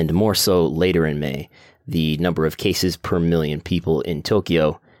 and more so later in May, the number of cases per million people in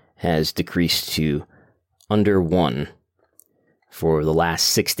Tokyo has decreased to under 1 for the last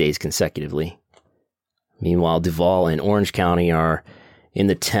 6 days consecutively. Meanwhile, Duval and Orange County are in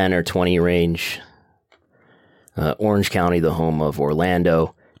the 10 or 20 range. Orange County, the home of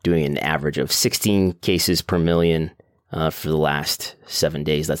Orlando, doing an average of 16 cases per million for the last 7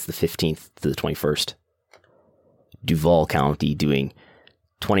 days. That's the 15th to the 21st. Duval County doing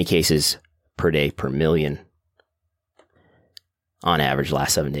 20 cases per day per million on average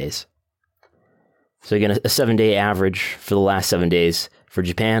last 7 days. So again, a 7-day average for the last 7 days for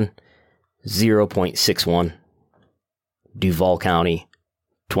Japan, 0.61. Duval County,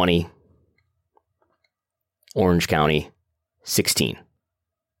 20. Orange County, 16.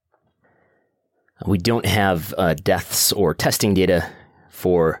 We don't have deaths or testing data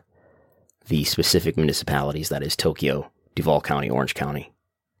for the specific municipalities, that is Tokyo, Duval County, Orange County.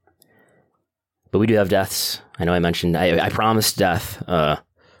 But we do have deaths. I know I mentioned, I promised death. I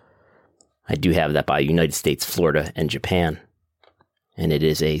do have that by United States, Florida, and Japan. And it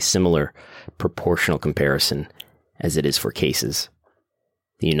is a similar proportional comparison as it is for cases.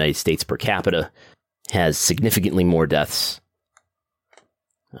 The United States per capita has significantly more deaths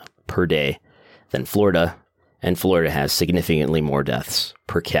per day than Florida, and Florida has significantly more deaths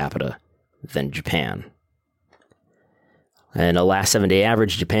per capita than Japan. And a last 7-day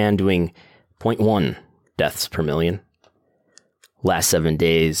average, Japan doing 0.1 deaths per million. Last 7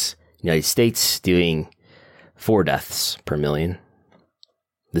 days, United States doing 4 deaths per million.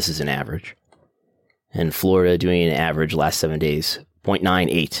 This is an average. And Florida doing an average last 7 days,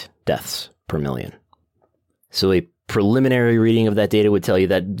 0.98 deaths per million. So a preliminary reading of that data would tell you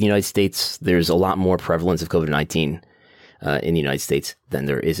that the United States, there's a lot more prevalence of COVID-19 in the United States than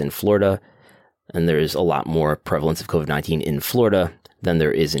there is in Florida. And there is a lot more prevalence of COVID-19 in Florida than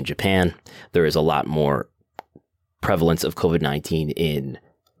there is in Japan. There is a lot more prevalence of COVID-19 in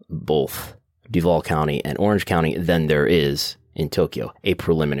both Duval County and Orange County than there is in Tokyo. A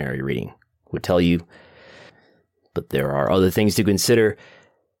preliminary reading would tell you. But there are other things to consider.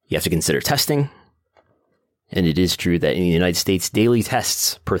 You have to consider testing. And it is true that in the United States, daily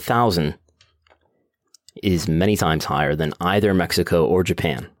tests per 1,000 is many times higher than either Mexico or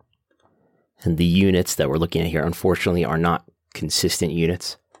Japan. And the units that we're looking at here, unfortunately, are not consistent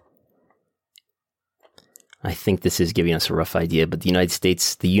units. I think this is giving us a rough idea, but the United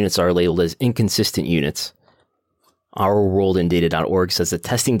States, the units are labeled as inconsistent units. OurWorldInData.org says that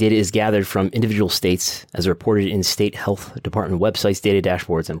testing data is gathered from individual states as reported in state health department websites, data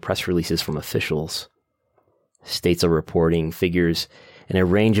dashboards, and press releases from officials. States are reporting figures in a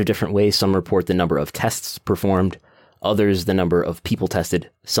range of different ways. Some report the number of tests performed, others the number of people tested.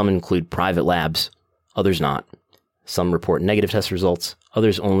 Some include private labs, others not. Some report negative test results,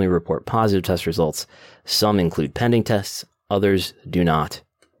 others only report positive test results. Some include pending tests, others do not.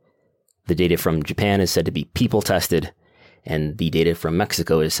 The data from Japan is said to be people tested, and the data from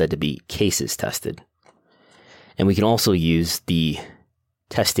Mexico is said to be cases tested. And we can also use the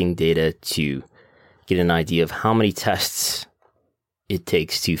testing data to get an idea of how many tests it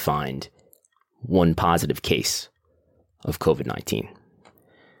takes to find one positive case of COVID-19.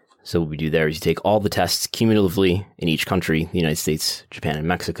 So what we do there is you take all the tests cumulatively in each country, the United States, Japan, and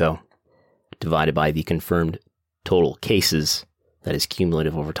Mexico, divided by the confirmed total cases, that is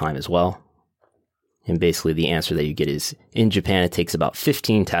cumulative over time as well. And basically the answer that you get is, in Japan, it takes about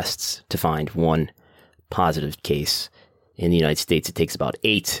 15 tests to find one positive case. In the United States, it takes about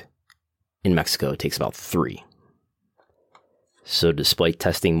 8. In Mexico, it takes about 3. So despite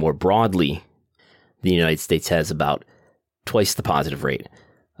testing more broadly, the United States has about twice the positive rate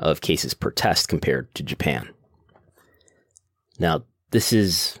of cases per test compared to Japan. Now, this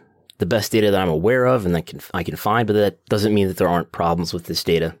is the best data that I'm aware of and that I can find, but that doesn't mean that there aren't problems with this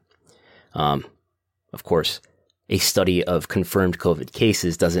data. Of course, a study of confirmed COVID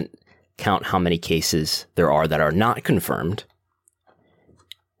cases doesn't count how many cases there are that are not confirmed.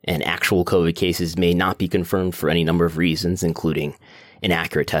 And actual COVID cases may not be confirmed for any number of reasons, including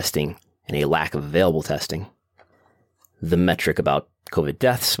inaccurate testing and a lack of available testing. The metric about COVID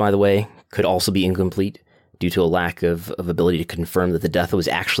deaths, by the way, could also be incomplete due to a lack of ability to confirm that the death was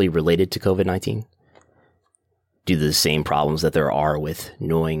actually related to COVID-19, due to the same problems that there are with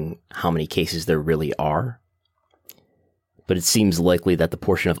knowing how many cases there really are. But it seems likely that the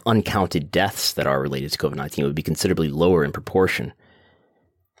portion of uncounted deaths that are related to COVID-19 would be considerably lower in proportion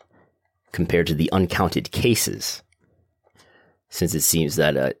compared to the uncounted cases, since it seems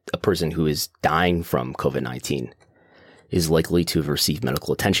that a person who is dying from COVID-19 is likely to have received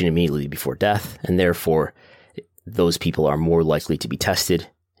medical attention immediately before death, and therefore those people are more likely to be tested,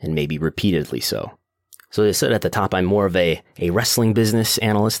 and maybe repeatedly so. So as I said at the top, I'm more of a wrestling business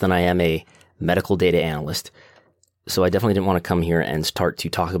analyst than I am a medical data analyst. So I definitely didn't want to come here and start to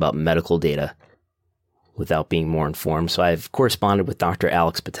talk about medical data without being more informed. So I've corresponded with Dr.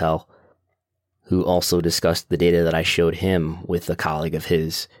 Alex Patel, who also discussed the data that I showed him with a colleague of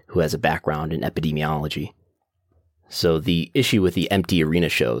his who has a background in epidemiology. So the issue with the empty arena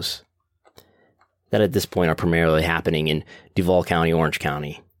shows that at this point are primarily happening in Duval County, Orange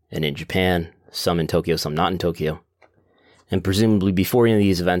County, and in Japan, some in Tokyo, some not in Tokyo. And presumably before any of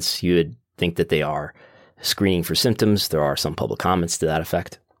these events, you would think that they are screening for symptoms. There are some public comments to that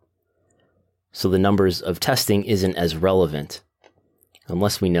effect. So the numbers of testing isn't as relevant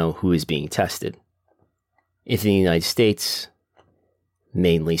unless we know who is being tested. If in the United States,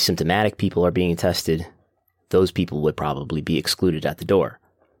 mainly symptomatic people are being tested, those people would probably be excluded at the door.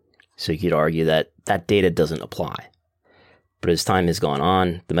 So you could argue that that data doesn't apply. But as time has gone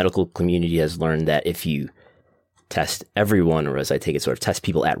on, the medical community has learned that if you test everyone, or as I take it, sort of test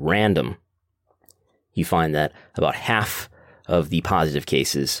people at random, you find that about half of the positive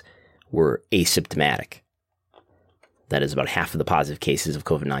cases were asymptomatic. That is about half of the positive cases of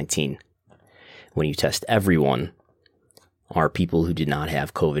COVID-19. When you test everyone, are people who did not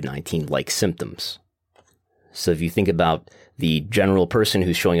have COVID-19-like symptoms. So if you think about the general person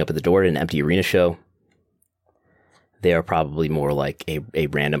who's showing up at the door at an empty arena show, they are probably more like a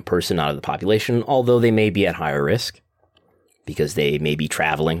random person out of the population, although they may be at higher risk because they may be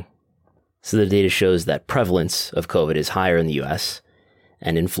traveling. So the data shows that prevalence of COVID is higher in the US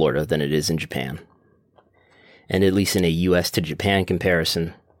and in Florida than it is in Japan. And at least in a US to Japan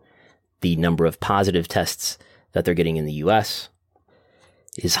comparison, the number of positive tests that they're getting in the US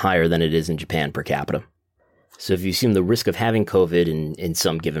is higher than it is in Japan per capita. So if you assume the risk of having COVID in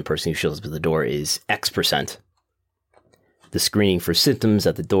some given person who shows up at the door is X%, the screening for symptoms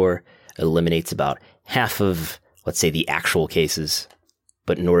at the door eliminates about half of, let's say, the actual cases.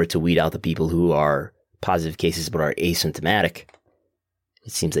 But in order to weed out the people who are positive cases but are asymptomatic,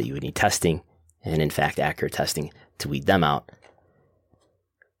 it seems that you would need testing, and in fact accurate testing, to weed them out.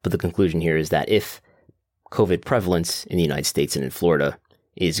 But the conclusion here is that if COVID prevalence in the United States and in Florida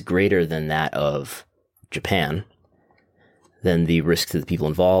is greater than that of Japan, then the risk to the people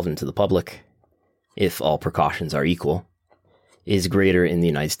involved and to the public, if all precautions are equal, is greater in the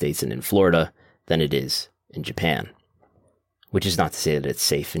United States and in Florida than it is in Japan. Which is not to say that it's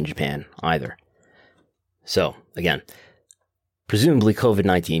safe in Japan either. So, again, presumably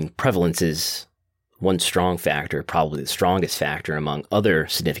COVID-19 prevalence is one strong factor, probably the strongest factor among other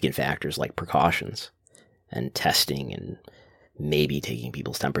significant factors like precautions and testing and maybe taking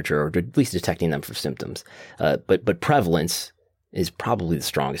people's temperature or at least detecting them for symptoms. But prevalence is probably the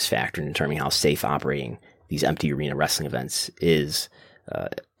strongest factor in determining how safe operating these empty arena wrestling events is,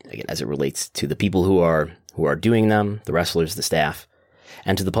 again, as it relates to the people who are doing them, the wrestlers, the staff,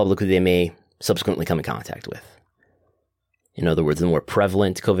 and to the public who they may subsequently come in contact with. In other words, the more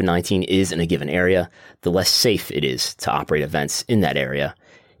prevalent COVID-19 is in a given area, the less safe it is to operate events in that area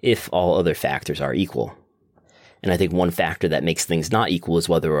if all other factors are equal. And I think one factor that makes things not equal is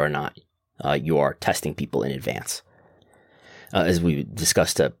whether or not you are testing people in advance. As we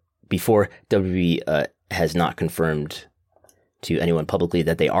discussed before, WWE has not confirmed to anyone publicly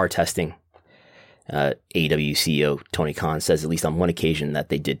that they are testing. AEW CEO Tony Khan says at least on one occasion that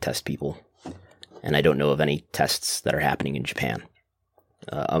they did test people. And I don't know of any tests that are happening in Japan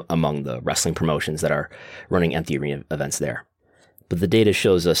among the wrestling promotions that are running empty arena events there. But the data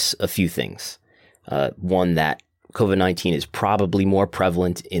shows us a few things. One, that COVID-19 is probably more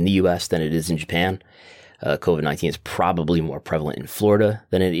prevalent in the U.S. than it is in Japan. COVID-19 is probably more prevalent in Florida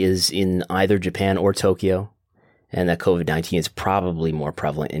than it is in either Japan or Tokyo. And that COVID-19 is probably more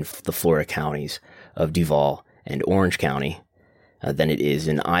prevalent in the Florida counties of Duval and Orange County than it is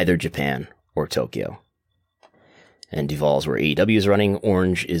in either Japan or Tokyo. And Duval is where AEW is running.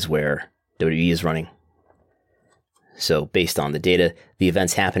 Orange is where WWE is running. So based on the data, the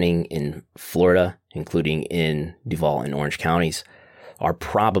events happening in Florida, including in Duval and Orange counties, are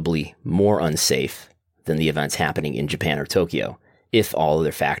probably more unsafe than the events happening in Japan or Tokyo, if all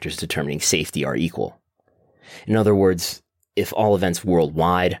other factors determining safety are equal. In other words, if all events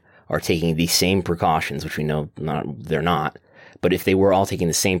worldwide are taking the same precautions, which we know they're not, but if they were all taking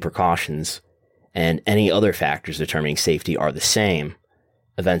the same precautions and any other factors determining safety are the same,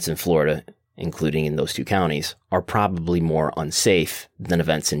 events in Florida, including in those two counties, are probably more unsafe than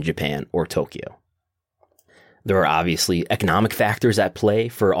events in Japan or Tokyo. There are obviously economic factors at play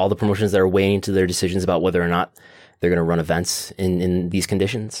for all the promotions that are weighing into their decisions about whether or not they're going to run events in these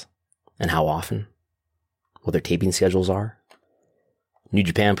conditions and how often, what their taping schedules are. New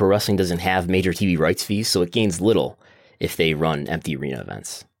Japan Pro Wrestling doesn't have major TV rights fees, so it gains little if they run empty arena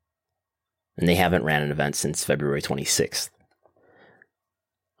events. And they haven't ran an event since February 26th.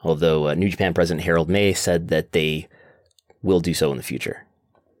 Although New Japan President Harold May said that they will do so in the future.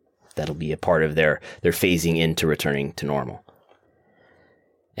 That'll be a part of their phasing into returning to normal.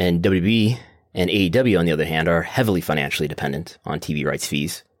 And WB and AEW, on the other hand, are heavily financially dependent on TV rights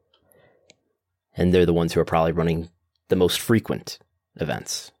fees. And they're the ones who are probably running the most frequent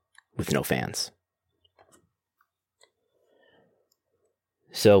events with no fans.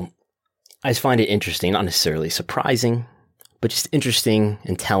 So I just find it interesting, not necessarily surprising, but just interesting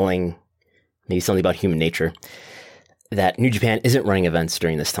and telling, maybe something about human nature, that New Japan isn't running events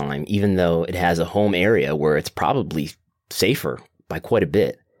during this time, even though it has a home area where it's probably safer by quite a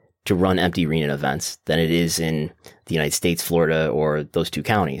bit to run empty arena events than it is in the United States, Florida, or those two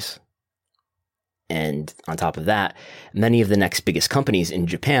counties. And on top of that, many of the next biggest companies in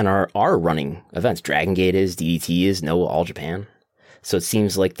Japan are running events. Dragon Gate is, DDT is, Noah All Japan. So it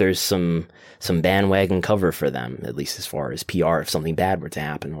seems like there's some bandwagon cover for them, at least as far as PR, if something bad were to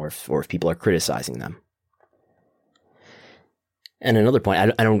happen, or if people are criticizing them. And another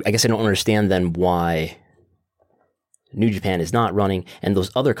point, I guess I don't understand then why New Japan is not running and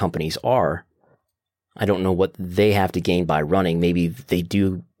those other companies are. I don't know what they have to gain by running. Maybe they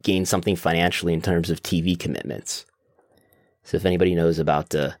do gain something financially in terms of TV commitments. So if anybody knows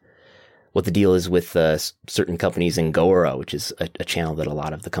about what the deal is with certain companies in Gora, which is a channel that a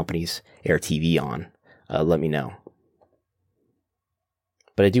lot of the companies air TV on, let me know.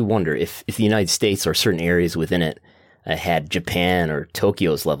 But I do wonder if the United States or certain areas within it had Japan or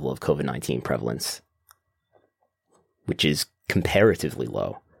Tokyo's level of COVID-19 prevalence, which is comparatively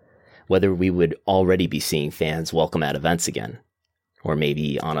low, whether we would already be seeing fans welcome at events again, or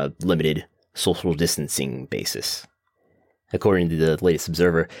maybe on a limited social distancing basis. According to the latest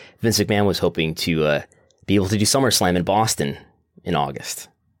Observer, Vince McMahon was hoping to be able to do SummerSlam in Boston in August.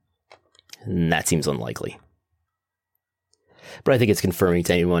 And that seems unlikely. But I think it's confirming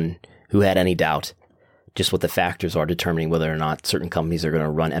to anyone who had any doubt just what the factors are determining whether or not certain companies are going to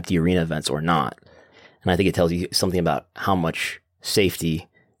run empty arena events or not. And I think it tells you something about how much safety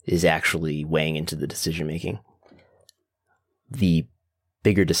is actually weighing into the decision making. The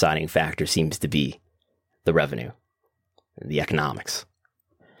bigger deciding factor seems to be the revenue, the economics.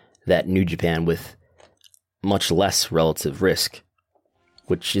 That New Japan, with much less relative risk,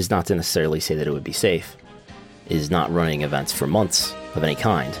 which is not to necessarily say that it would be safe, is not running events for months of any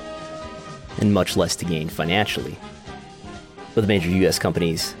kind, and much less to gain financially. But the major US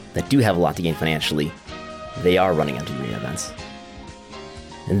companies that do have a lot to gain financially, they are running empty arena events.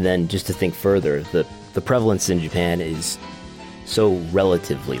 And then just to think further, the prevalence in Japan is so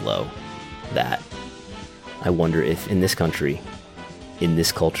relatively low that I wonder if in this country, in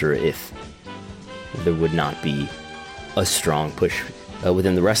this culture, if there would not be a strong push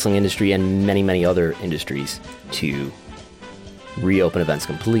within the wrestling industry and many, many other industries to reopen events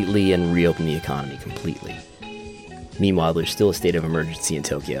completely and reopen the economy completely. Meanwhile, there's still a state of emergency in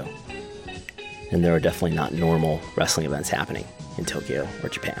Tokyo, and there are definitely not normal wrestling events happening in Tokyo or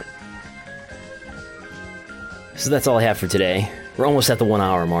Japan. So that's all I have for today. We're almost at the 1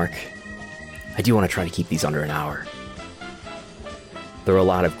 hour mark. I do want to try to keep these under an hour. There are a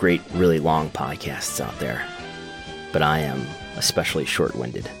lot of great, really long podcasts out there, but I am especially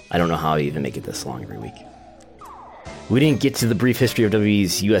short-winded. I don't know how I even make it this long every week. We didn't get to the brief history of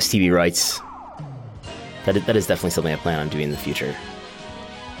WWE's US TV rights. That is definitely something I plan on doing in the future,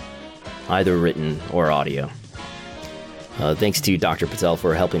 either written or audio. Thanks to Dr. Patel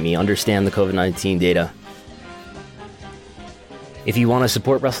for helping me understand the COVID-19 data. If you want to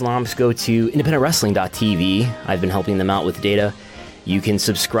support WrestleNomics, go to independentwrestling.tv. I've been helping them out with data. You can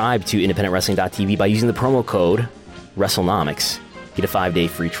subscribe to independentwrestling.tv by using the promo code WrestleNomics. Get a 5-day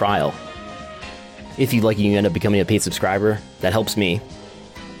free trial. If you'd like, you end up becoming a paid subscriber. That helps me.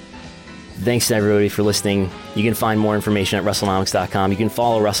 Thanks to everybody for listening. You can find more information at WrestleNomics.com. You can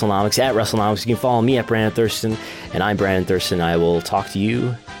follow WrestleNomics at WrestleNomics. You can follow me at Brandon Thurston. And I'm Brandon Thurston. I will talk to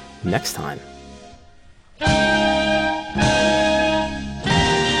you next time.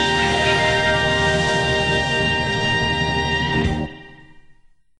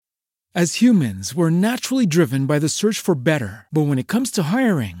 As humans, we're naturally driven by the search for better. But when it comes to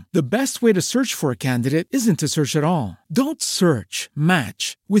hiring, the best way to search for a candidate isn't to search at all. Don't search,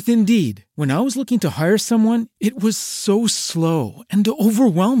 match with Indeed. When I was looking to hire someone, it was so slow and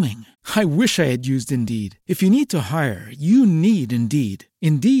overwhelming. I wish I had used Indeed. If you need to hire, you need Indeed.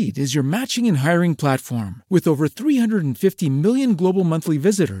 Indeed is your matching and hiring platform with over 350 million global monthly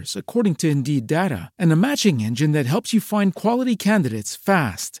visitors, according to Indeed data, and a matching engine that helps you find quality candidates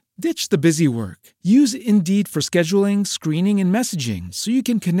fast. Ditch the busy work. Use Indeed for scheduling, screening, and messaging so you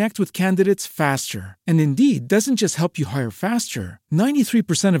can connect with candidates faster. And Indeed doesn't just help you hire faster.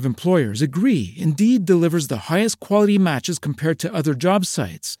 93% of employers agree Indeed delivers the highest quality matches compared to other job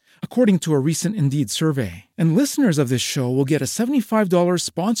sites, according to a recent Indeed survey. And listeners of this show will get a $75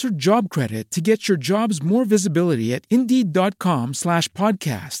 sponsored job credit to get your jobs more visibility at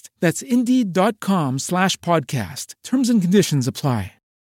Indeed.com/podcast. That's Indeed.com/podcast. Terms and conditions apply.